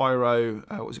Spyro,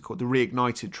 what was it called, the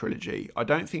Reignited Trilogy, I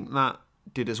don't think that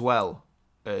did as well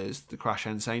as the Crash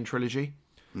N.Sane Trilogy.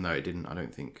 No, it didn't, I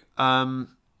don't think. I'm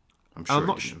sure it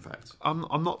didn't, in fact.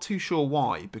 I'm not too sure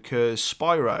why, because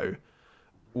Spyro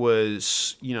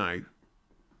was, you know,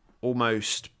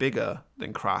 almost bigger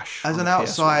than Crash. As an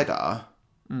outsider,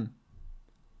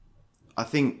 I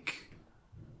think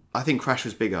Crash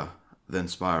was bigger than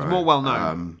Spyro. More well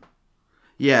known.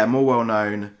 Yeah, more well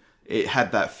known. It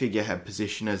had that figurehead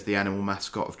position as the animal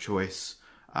mascot of choice.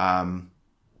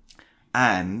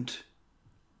 And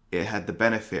it had the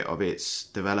benefit of its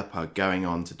developer going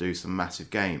on to do some massive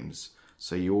games.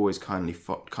 So you always kind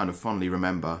of fondly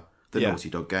remember the Naughty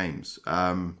Dog games.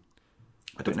 I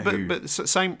don't know who... But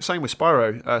same with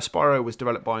Spyro. Spyro was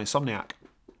developed by Insomniac.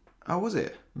 Oh, was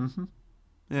it? Mm-hmm.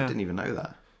 Yeah. I didn't even know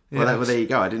that. Yeah. Well, there you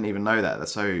go. I didn't even know that.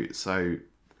 So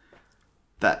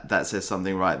that says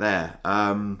something right there.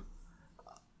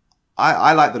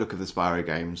 I like the look of the Spyro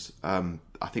games.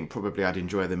 I think probably I'd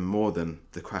enjoy them more than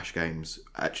the Crash games,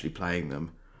 actually playing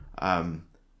them.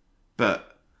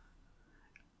 But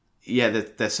yeah,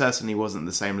 there certainly wasn't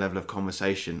the same level of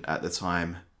conversation at the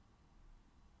time.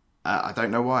 I don't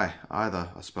know why either,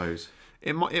 I suppose.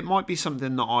 It might be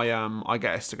something that I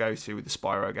get us to go to with the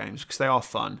Spyro games, because they are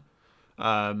fun.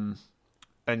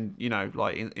 And, you know,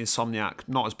 like Insomniac,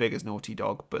 not as big as Naughty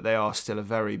Dog, but they are still a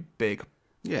very big,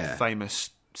 famous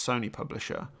Sony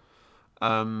publisher.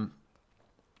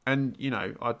 And, you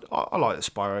know, I like the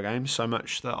Spyro games so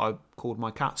much that I called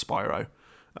my cat Spyro.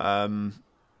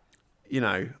 You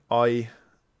know,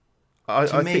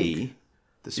 to me,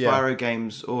 the Spyro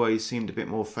games always seemed a bit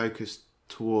more focused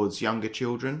towards younger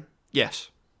children. Yes.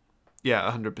 Yeah,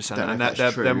 100%. And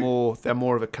they're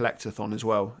more of a collectathon as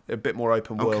well, a bit more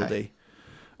open worldy.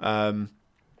 Okay.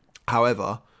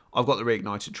 However, I've got the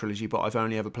Reignited Trilogy, but I've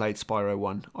only ever played Spyro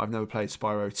 1. I've never played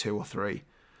Spyro 2 or 3.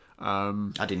 I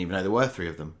didn't even know there were 3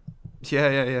 of them.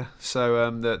 Yeah.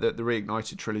 So the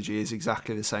Reignited Trilogy is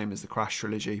exactly the same as the Crash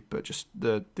Trilogy, but just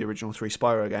the original 3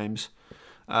 Spyro games,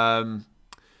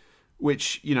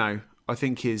 which, you know, I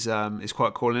think is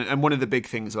quite cool. And one of the big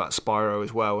things about Spyro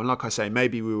as well, and like I say,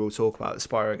 maybe we will talk about the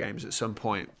Spyro games at some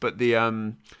point, but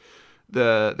the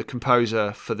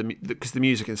composer for because the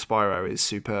music in Spyro is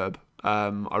superb.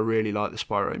 I really like the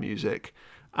Spyro music,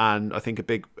 and I think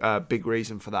a big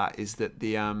reason for that is that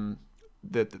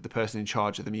the person in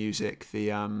charge of the music,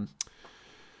 the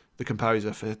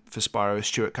composer for Spyro, is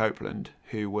Stuart Copeland,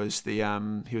 who was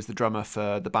the drummer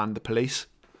for the band The Police.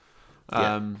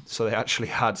 So they actually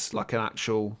had like an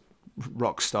actual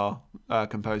rock star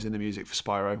composing the music for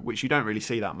Spyro, which you don't really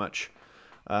see that much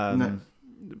at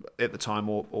the time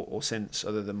or since,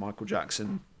 other than Michael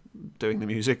Jackson doing the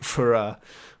music for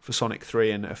Sonic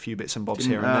 3 and a few bits and bobs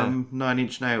here and there. 9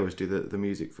 Inch Nails do the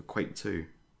music for Quake 2.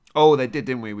 Oh, they did,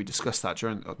 didn't we? We discussed that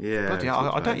during... Yeah.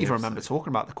 I don't even remember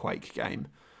talking about the Quake game.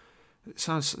 It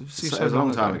was a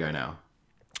long time ago now.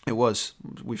 It was.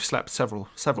 We've slept several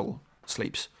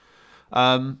sleeps.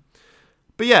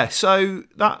 But yeah, so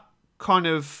that kind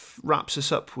of wraps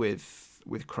us up with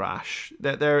Crash.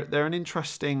 They're an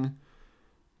interesting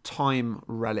time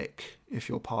relic, if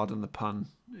you'll pardon the pun,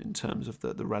 in terms of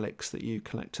the relics that you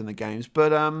collect in the games.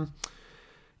 But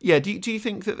yeah, do you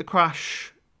think that the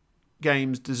Crash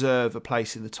games deserve a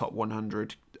place in the top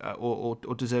 100 or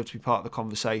deserve to be part of the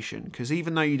conversation? Because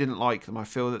even though you didn't like them, I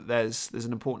feel that there's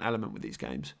an important element with these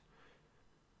games.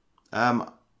 I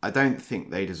don't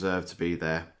think they deserve to be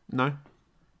there. No?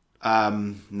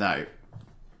 No.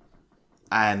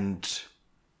 And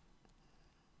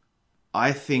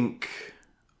I think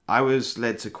I was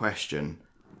led to question.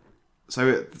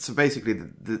 So basically,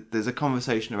 there's a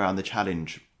conversation around the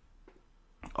challenge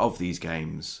of these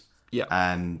games. Yeah.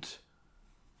 And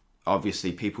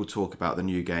obviously, people talk about the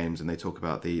new games and they talk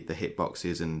about the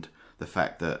hitboxes and the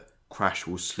fact that Crash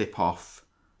will slip off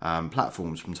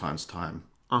platforms from time to time.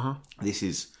 Uh-huh. This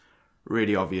is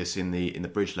really obvious in the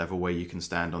bridge level where you can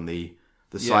stand on the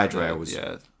side rails,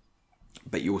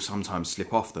 but you will sometimes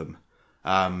slip off them.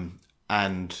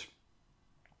 And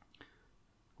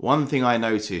one thing I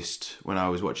noticed when I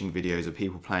was watching videos of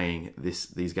people playing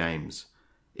these games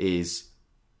is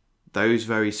those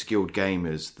very skilled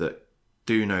gamers that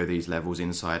do know these levels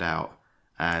inside out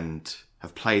and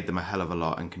have played them a hell of a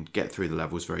lot and can get through the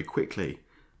levels very quickly.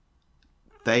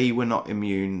 They were not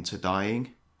immune to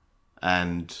dying.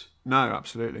 And no,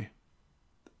 absolutely.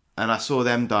 And I saw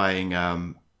them dying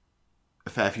a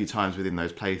fair few times within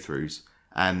those playthroughs.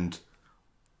 And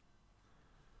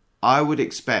I would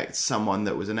expect someone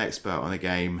that was an expert on a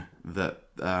game that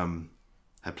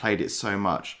had played it so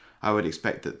much, I would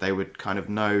expect that they would kind of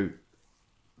know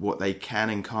what they can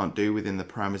and can't do within the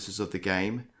parameters of the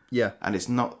game. Yeah. And it's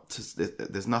not,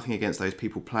 there's nothing against those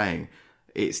people playing.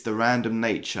 It's the random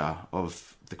nature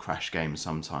of the Crash games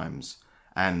sometimes.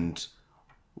 And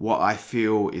what I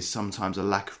feel is sometimes a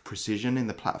lack of precision in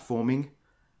the platforming.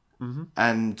 Mm-hmm.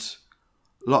 And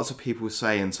lots of people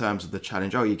say in terms of the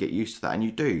challenge, oh, you get used to that. And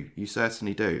you do. You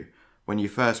certainly do. When you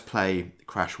first play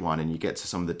Crash 1 and you get to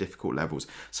some of the difficult levels.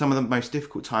 Some of the most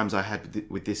difficult times I had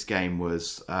with this game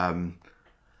was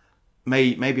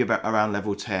maybe about around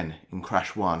level 10 in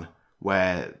Crash 1,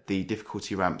 where the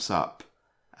difficulty ramps up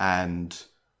and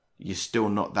you're still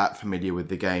not that familiar with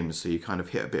the game, so you kind of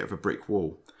hit a bit of a brick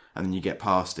wall, and then you get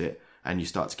past it and you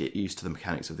start to get used to the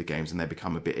mechanics of the games and they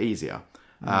become a bit easier.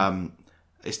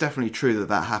 It's definitely true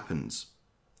that happens,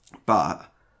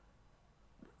 but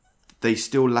they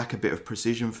still lack a bit of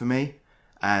precision for me.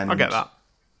 And I get that.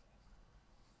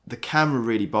 The camera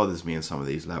really bothers me in some of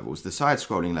these levels. The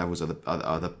side-scrolling levels are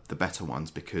the better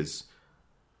ones because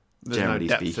there's generally no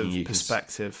depth speaking, of you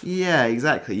perspective. Yeah,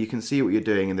 exactly. You can see what you're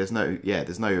doing, and there's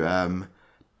no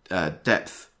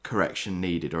depth correction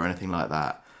needed or anything like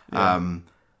that. Yeah.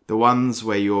 The ones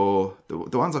where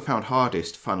the ones I found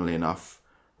hardest, funnily enough,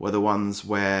 were the ones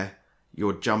where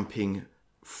you're jumping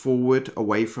forward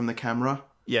away from the camera.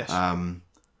 Yes.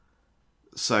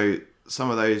 So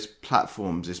some of those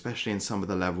platforms, especially in some of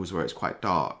the levels where it's quite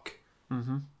dark,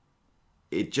 mm-hmm.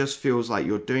 it just feels like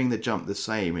you're doing the jump the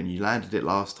same and you landed it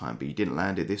last time, but you didn't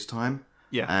land it this time.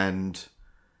 Yeah. And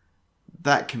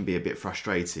that can be a bit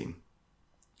frustrating.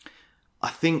 I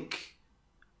think,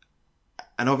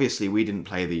 and obviously we didn't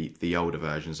play the older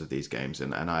versions of these games,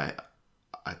 and I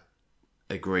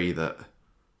agree that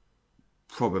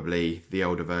probably the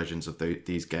older versions of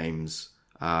these games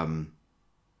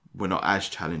were not as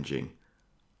challenging.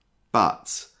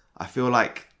 But I feel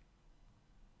like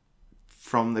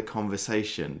from the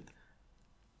conversation,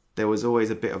 there was always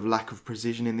a bit of lack of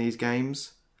precision in these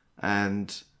games.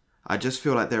 And I just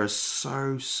feel like there are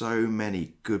so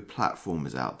many good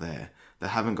platformers out there that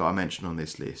haven't got a mention on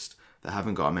this list, that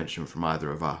haven't got a mention from either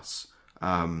of us,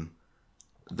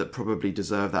 that probably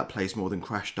deserve that place more than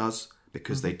Crash does,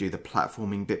 because mm-hmm. they do the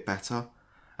platforming bit better.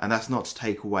 And that's not to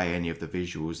take away any of the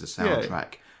visuals, the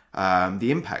soundtrack,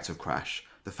 the impact of Crash,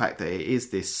 the fact that it is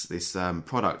this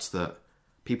product that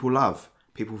people love,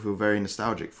 people feel very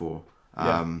nostalgic for.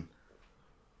 But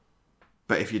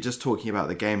if you're just talking about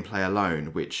the gameplay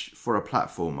alone, which for a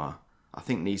platformer, I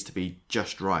think needs to be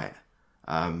just right.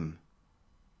 I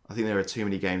think there are too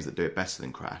many games that do it better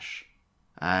than Crash.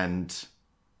 And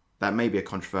that may be a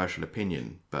controversial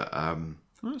opinion, but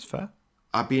that's fair.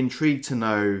 I'd be intrigued to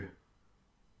know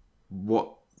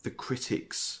what the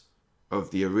critics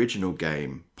of the original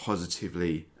game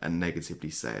positively and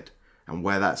negatively said, and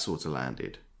where that sort of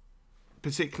landed.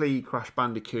 Particularly Crash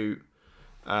Bandicoot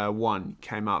 1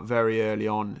 came out very early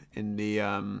on in the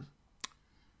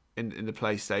in the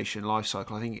PlayStation life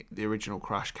cycle. I think the original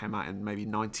Crash came out in maybe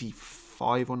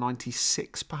 95 or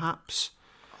 96 perhaps.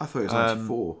 I thought it was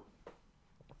 94.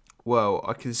 Well,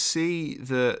 I can see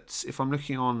that if I'm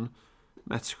looking on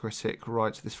Metacritic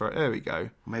right to this very... There we go.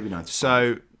 Maybe 95.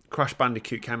 So, Crash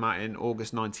Bandicoot came out in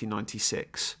August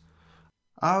 1996.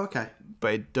 Oh, okay.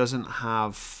 But it doesn't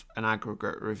have an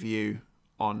aggregate review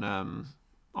on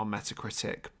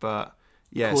Metacritic. But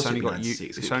yeah, it's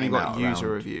only got user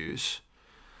reviews.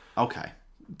 Okay.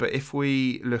 But if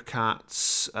we look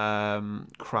at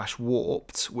Crash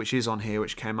Warped, which is on here,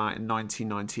 which came out in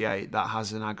 1998, that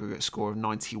has an aggregate score of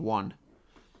 91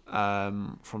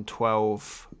 from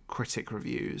 12 critic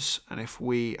reviews. And if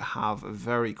we have a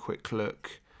very quick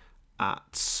look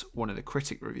at one of the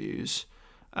critic reviews,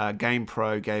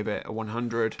 GamePro gave it a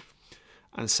 100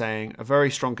 and saying, a very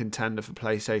strong contender for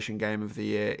PlayStation Game of the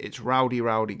Year. Its rowdy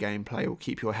gameplay will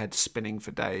keep your head spinning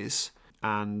for days.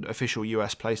 And official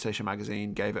US PlayStation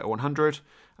Magazine gave it a 100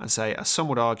 and say, as some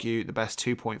would argue, the best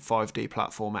 2.5D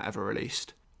platformer ever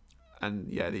released.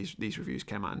 And yeah, these reviews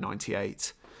came out in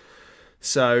 98.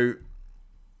 So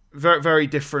very, very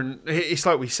different. It's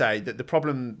like we say, that the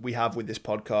problem we have with this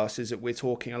podcast is that we're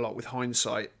talking a lot with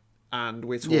hindsight, and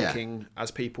we're talking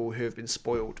as people who have been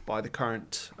spoiled by the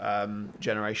current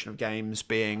generation of games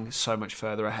being so much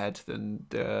further ahead than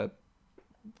the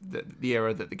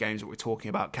era that the games that we're talking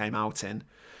about came out in.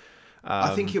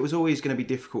 I think it was always going to be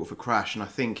difficult for Crash, and I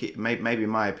think maybe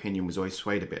my opinion was always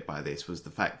swayed a bit by this, was the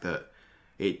fact that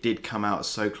it did come out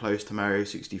so close to Mario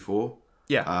 64.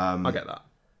 Yeah, I get that.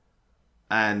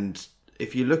 And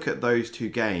if you look at those two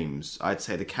games, I'd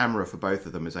say the camera for both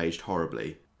of them has aged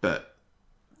horribly, but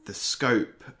the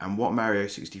scope and what Mario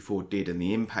 64 did and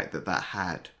the impact that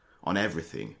had on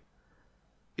everything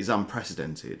is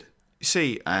unprecedented.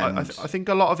 See, I think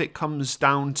a lot of it comes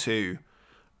down to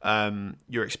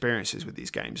your experiences with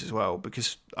these games as well,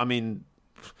 because, I mean,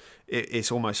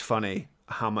 it's almost funny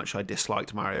how much I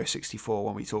disliked Mario 64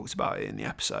 when we talked about it in the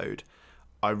episode.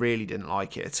 I really didn't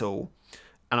like it at all.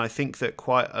 And I think that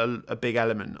quite a big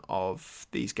element of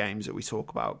these games that we talk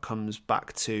about comes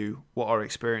back to what our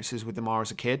experiences with them are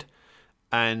as a kid.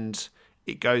 And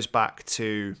it goes back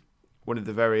to one of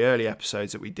the very early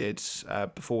episodes that we did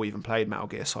before we even played Metal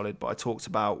Gear Solid. But I talked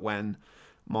about when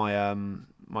my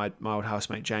old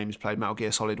housemate James played Metal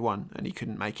Gear Solid 1 and he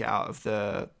couldn't make it out of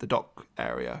the dock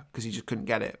area because he just couldn't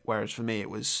get it. Whereas for me, it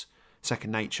was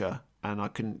second nature and I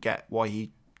couldn't get why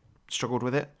he struggled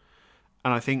with it.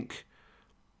 And I think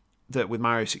that with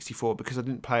Mario 64, because I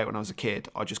didn't play it when I was a kid,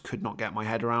 I just could not get my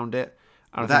head around it.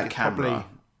 And that camera,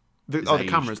 the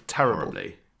camera's terrible,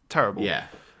 horribly. Terrible. Yeah,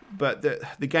 but the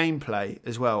gameplay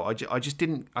as well, I just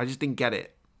didn't get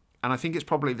it. And I think it's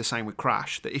probably the same with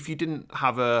Crash. That if you didn't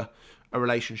have a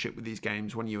relationship with these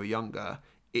games when you were younger,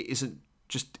 it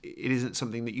isn't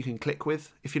something that you can click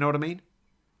with. If you know what I mean?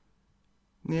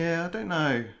 Yeah, I don't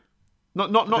know.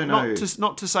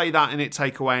 Not to say that and it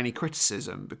take away any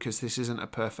criticism, because this isn't a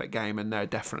perfect game and there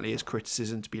definitely is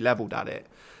criticism to be levelled at it.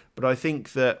 But I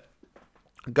think that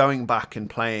going back and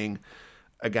playing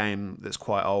a game that's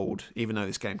quite old, even though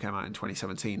this game came out in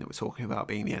 2017 that we're talking about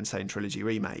being the N.Sane Trilogy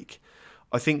remake,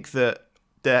 I think that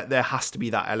there has to be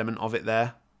that element of it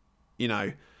there. You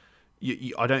know,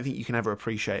 I don't think you can ever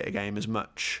appreciate a game as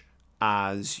much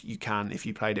as you can if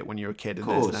you played it when you were a kid. And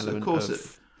there's an element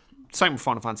of same with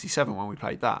Final Fantasy VII when we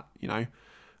played that, you know.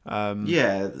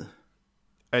 Yeah.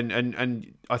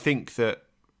 And I think that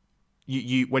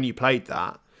you when you played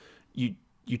that, you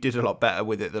did a lot better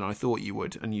with it than I thought you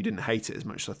would, and you didn't hate it as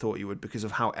much as I thought you would because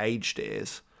of how aged it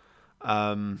is.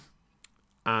 And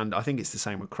I think it's the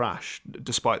same with Crash,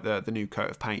 despite the new coat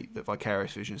of paint that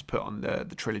Vicarious Visions put on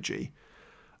the trilogy.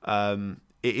 It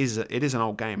is an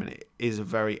old game, and it is a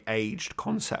very aged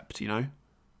concept, you know.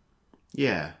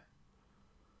 Yeah.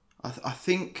 I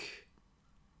think,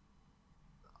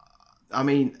 I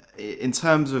mean, in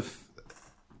terms of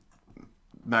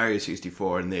Mario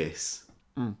 64 and this,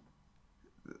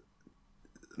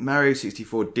 Mario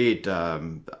 64 did,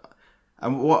 and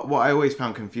what I always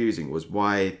found confusing was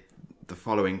why the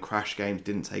following Crash games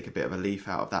didn't take a bit of a leaf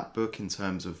out of that book in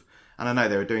terms of, and I know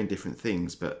they were doing different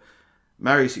things, but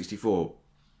Mario 64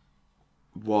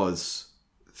 was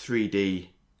 3D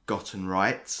gotten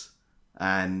right,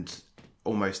 and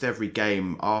almost every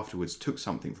game afterwards took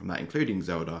something from that, including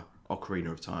Zelda,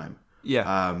 Ocarina of Time.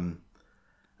 Yeah.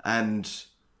 And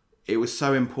it was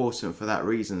so important for that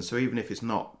reason. So even if it's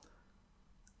not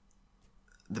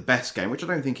the best game, which I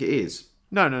don't think it is.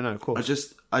 No, of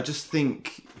course. I just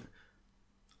think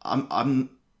I'm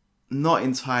not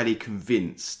entirely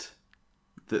convinced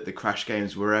that the Crash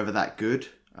games were ever that good.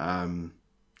 And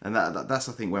that's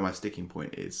I think where my sticking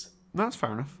point is. That's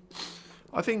fair enough.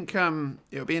 I think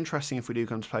it'll be interesting if we do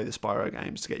come to play the Spyro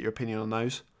games to get your opinion on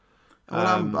those.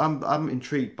 Well, I'm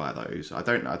intrigued by those. I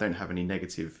don't have any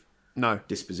negative No,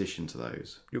 disposition to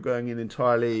those. you're going in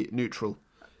entirely neutral.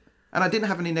 And I didn't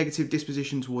have any negative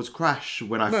disposition towards Crash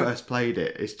when I first played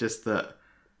it. It's just that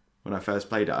when I first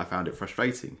played it, I found it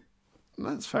frustrating.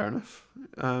 That's fair enough.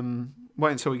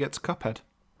 Wait until we get to Cuphead.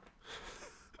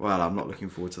 Well, I'm not looking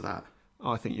forward to that.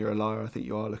 I think you're a liar. I think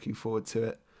you are looking forward to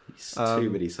it. It's too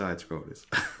many side scrollers.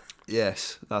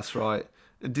 Yes, that's right.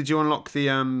 Did you unlock the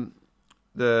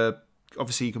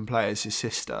obviously you can play as his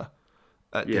sister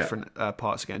at different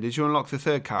parts again. Did you unlock the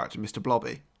third character, Mr.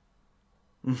 Blobby?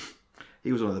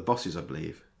 He was one of the bosses, I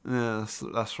believe. Yeah,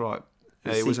 that's right.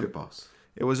 The secret boss.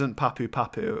 It wasn't Papu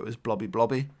Papu, it was Blobby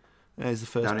Blobby. He's the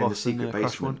first Down boss in the secret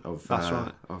Crash 1. basement That's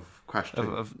right. of Crash 2.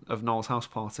 Of Noel's house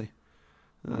party.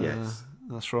 Yes.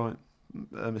 That's right.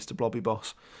 Mr. Blobby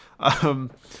Boss.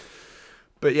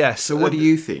 But yes. So what do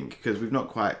you think? Because we've not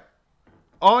quite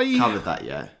covered that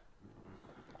yet.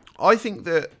 I think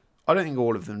that I don't think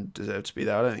all of them deserve to be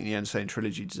there. I don't think the N.Sane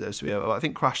Trilogy deserves to be there. But I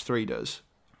think Crash 3 does.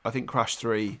 I think Crash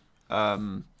 3... I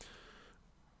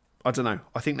don't know.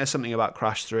 I think there's something about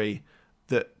Crash 3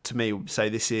 that, to me, would say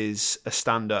this is a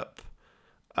stand-up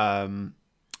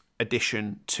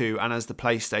addition to, and as the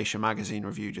PlayStation Magazine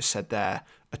review just said there,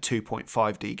 a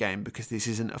 2.5D game, because this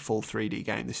isn't a full 3D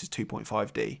game. This is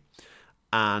 2.5D.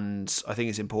 And I think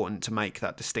it's important to make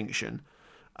that distinction.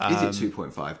 Is it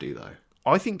 2.5D, though?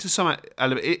 I think to some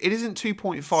element, it isn't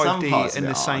 2.5D in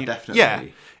the same. Definitely. Yeah,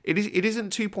 it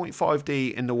isn't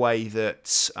 2.5D in the way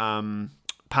that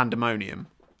Pandemonium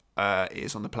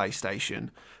is on the PlayStation,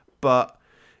 but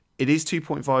it is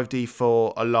 2.5D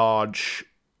for a large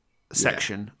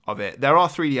section of it. There are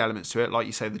 3D elements to it, like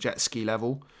you say, the jet ski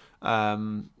level.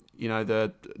 You know,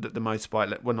 the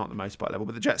motorbike. Well, not the motorbike level,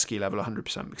 but the jet ski level, 100%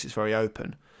 because it's very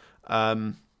open.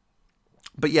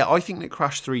 But yeah, I think that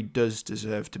Crash 3 does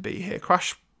deserve to be here.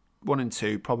 Crash 1 and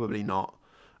 2, probably not.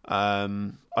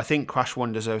 I think Crash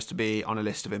 1 deserves to be on a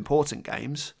list of important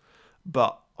games,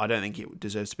 but I don't think it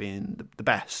deserves to be in the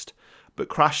best. But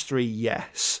Crash 3,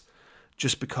 yes,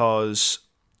 just because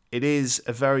it is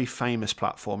a very famous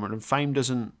platformer, and fame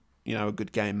doesn't, a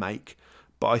good game make.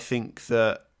 But I think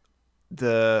that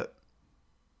the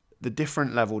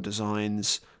different level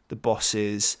designs, the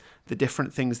bosses, the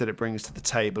different things that it brings to the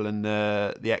table, and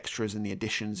the extras and the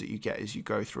additions that you get as you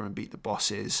go through and beat the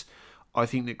bosses, I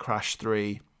think that Crash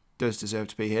 3 does deserve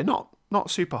to be here. Not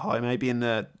super high, maybe in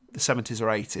the 70s or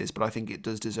 80s, but I think it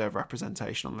does deserve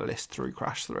representation on the list through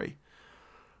Crash 3.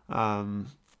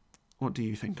 What do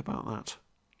you think about that?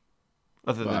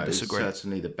 Other than disagree. It's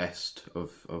certainly the best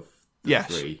of the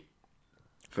three.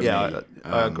 For me.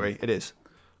 I agree. It is.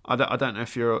 I don't know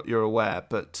if you're aware,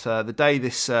 but the day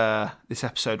this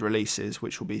episode releases,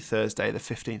 which will be Thursday, the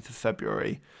 15th of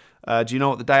February, do you know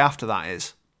what the day after that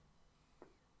is?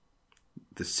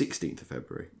 The 16th of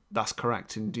February. That's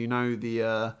correct. And do you know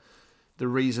the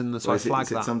reason that I flagged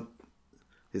that?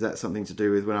 Is that something to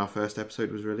do with when our first episode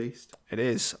was released? It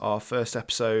is. Our first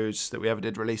episodes that we ever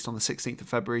did released on the 16th of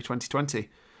February 2020.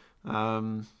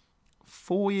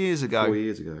 4 years ago. 4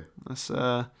 years ago. That's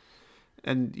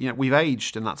and we've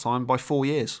aged in that time by 4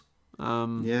 years.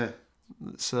 Yeah.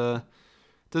 It's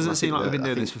doesn't seem like we've been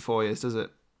doing this for 4 years, does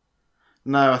it?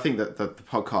 No, I think that the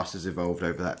podcast has evolved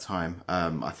over that time.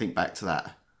 I think back to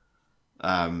that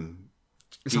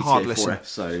it's a GTA hard 4 listen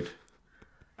episode,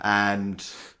 and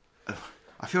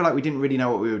I feel like we didn't really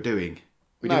know what we were doing.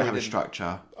 We didn't have a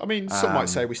structure. I mean, some might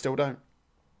say we still don't.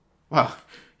 Well,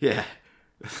 yeah,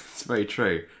 it's very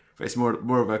true. But it's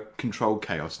more of a controlled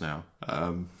chaos now.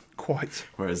 Quite.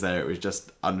 Whereas there it was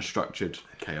just unstructured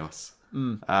chaos.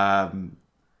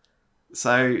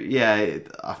 So yeah,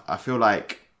 I feel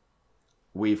like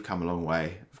we've come a long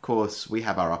way. Of course, we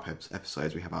have our up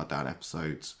episodes, we have our down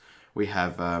episodes, we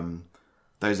have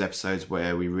those episodes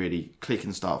where we really click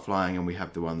and start flying, and we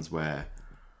have the ones where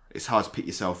it's hard to pick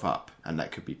yourself up, and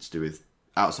that could be to do with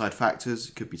outside factors,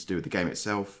 it could be to do with the game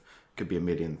itself, it could be a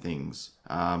million things.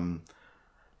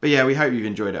 But yeah, we hope you've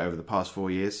enjoyed it over the past 4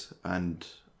 years, and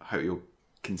I hope you'll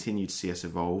continue to see us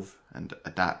evolve and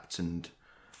adapt and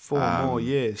 4 more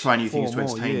years. Try new things to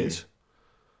entertain you.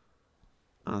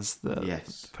 As the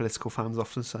political fans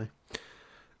often say.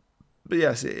 But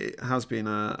yes, it has been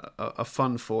a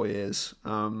fun 4 years.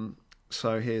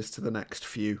 So here's to the next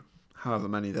few, however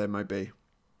many there may be.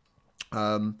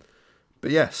 But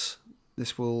yes,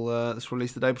 this will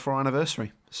release the day before our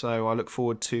anniversary. So I look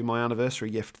forward to my anniversary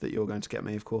gift that you're going to get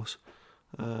me, of course.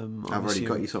 I've already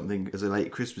got you something as a late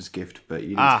Christmas gift, but you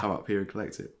need to come up here and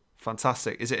collect it.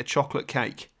 Fantastic. Is it a chocolate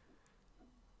cake?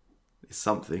 It's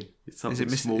something. It's something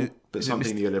small, but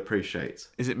something you'll appreciate.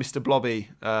 Is it Mr. Blobby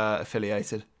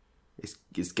affiliated?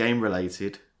 It's game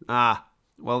related.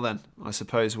 Well then, I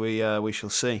suppose we shall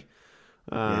see.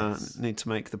 Yes. Need to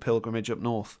make the pilgrimage up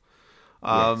north.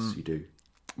 Yes, you do.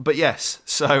 But yes,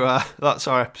 so that's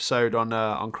our episode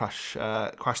on Crash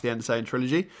the N.Sane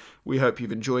Trilogy. We hope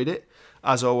you've enjoyed it.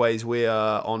 As always, we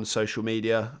are on social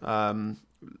media,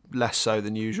 less so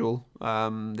than usual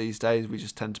these days. We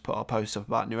just tend to put our posts up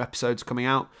about new episodes coming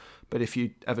out. But if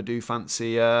you ever do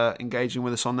fancy engaging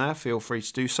with us on there, feel free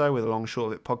to do so with the Long and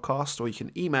Short of It podcast, or you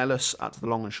can email us at the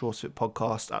Long and Short of It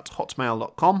podcast at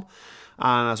hotmail.com.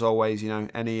 And as always,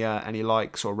 any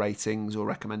likes or ratings or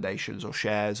recommendations or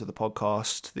shares of the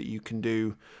podcast that you can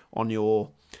do on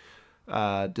your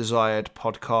desired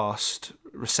podcast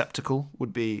receptacle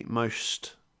would be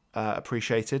most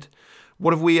appreciated.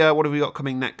 What have we got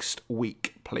coming next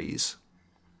week, please?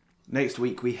 Next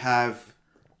week we have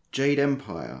Jade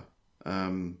Empire,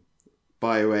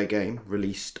 BioWare game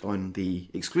released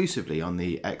exclusively on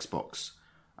the Xbox,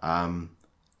 out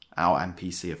and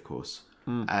PC, of course.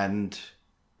 And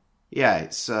yeah,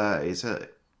 it's an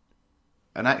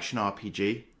action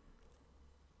RPG,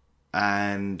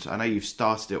 and I know you've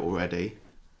started it already.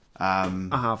 I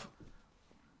have.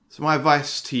 So my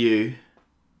advice to you,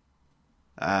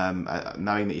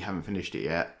 knowing that you haven't finished it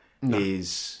yet,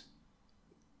 is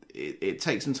it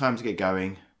takes some time to get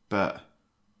going, but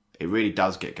it really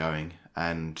does get going,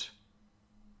 and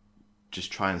just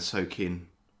try and soak in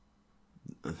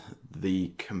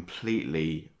the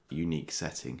completely unique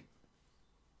setting.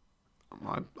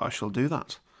 I shall do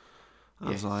that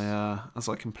as Yes. as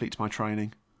I complete my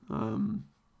training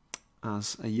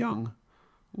as a young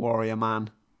warrior man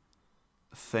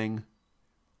thing.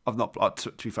 I've not,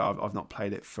 to be fair, I've not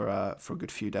played it for a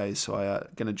good few days, so I'm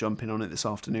going to jump in on it this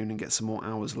afternoon and get some more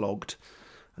hours logged.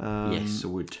 Yes, I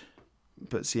would.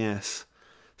 But yes,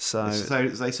 so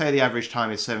they say the average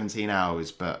time is 17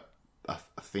 hours, but I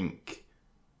think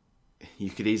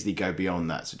you could easily go beyond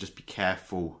that. So just be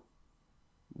careful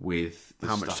with the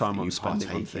how much stuff time that I'm you spending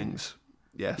partake on in. things.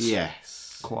 Yes.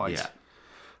 Yes. Quite. Yeah.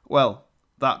 Well,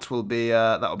 that'll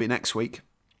be next week.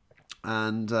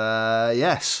 And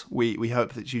yes, we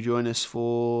hope that you join us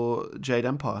for Jade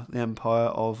Empire, the empire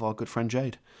of our good friend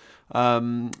Jade.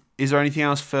 Is there anything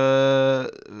else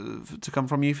to come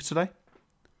from you for today?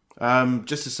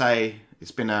 Just to say,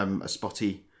 it's been a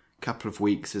spotty couple of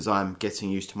weeks as I'm getting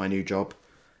used to my new job,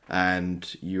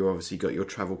 and you obviously got your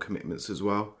travel commitments as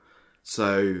well.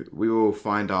 So we will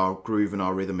find our groove and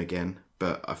our rhythm again,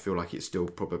 but I feel like it's still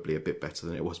probably a bit better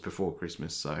than it was before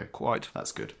Christmas, so Quite.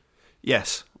 that's good.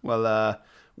 Yes. Well,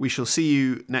 we shall see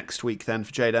you next week then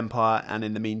for Jade Empire, and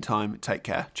in the meantime, take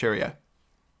care. Cheerio.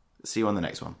 See you on the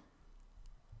next one.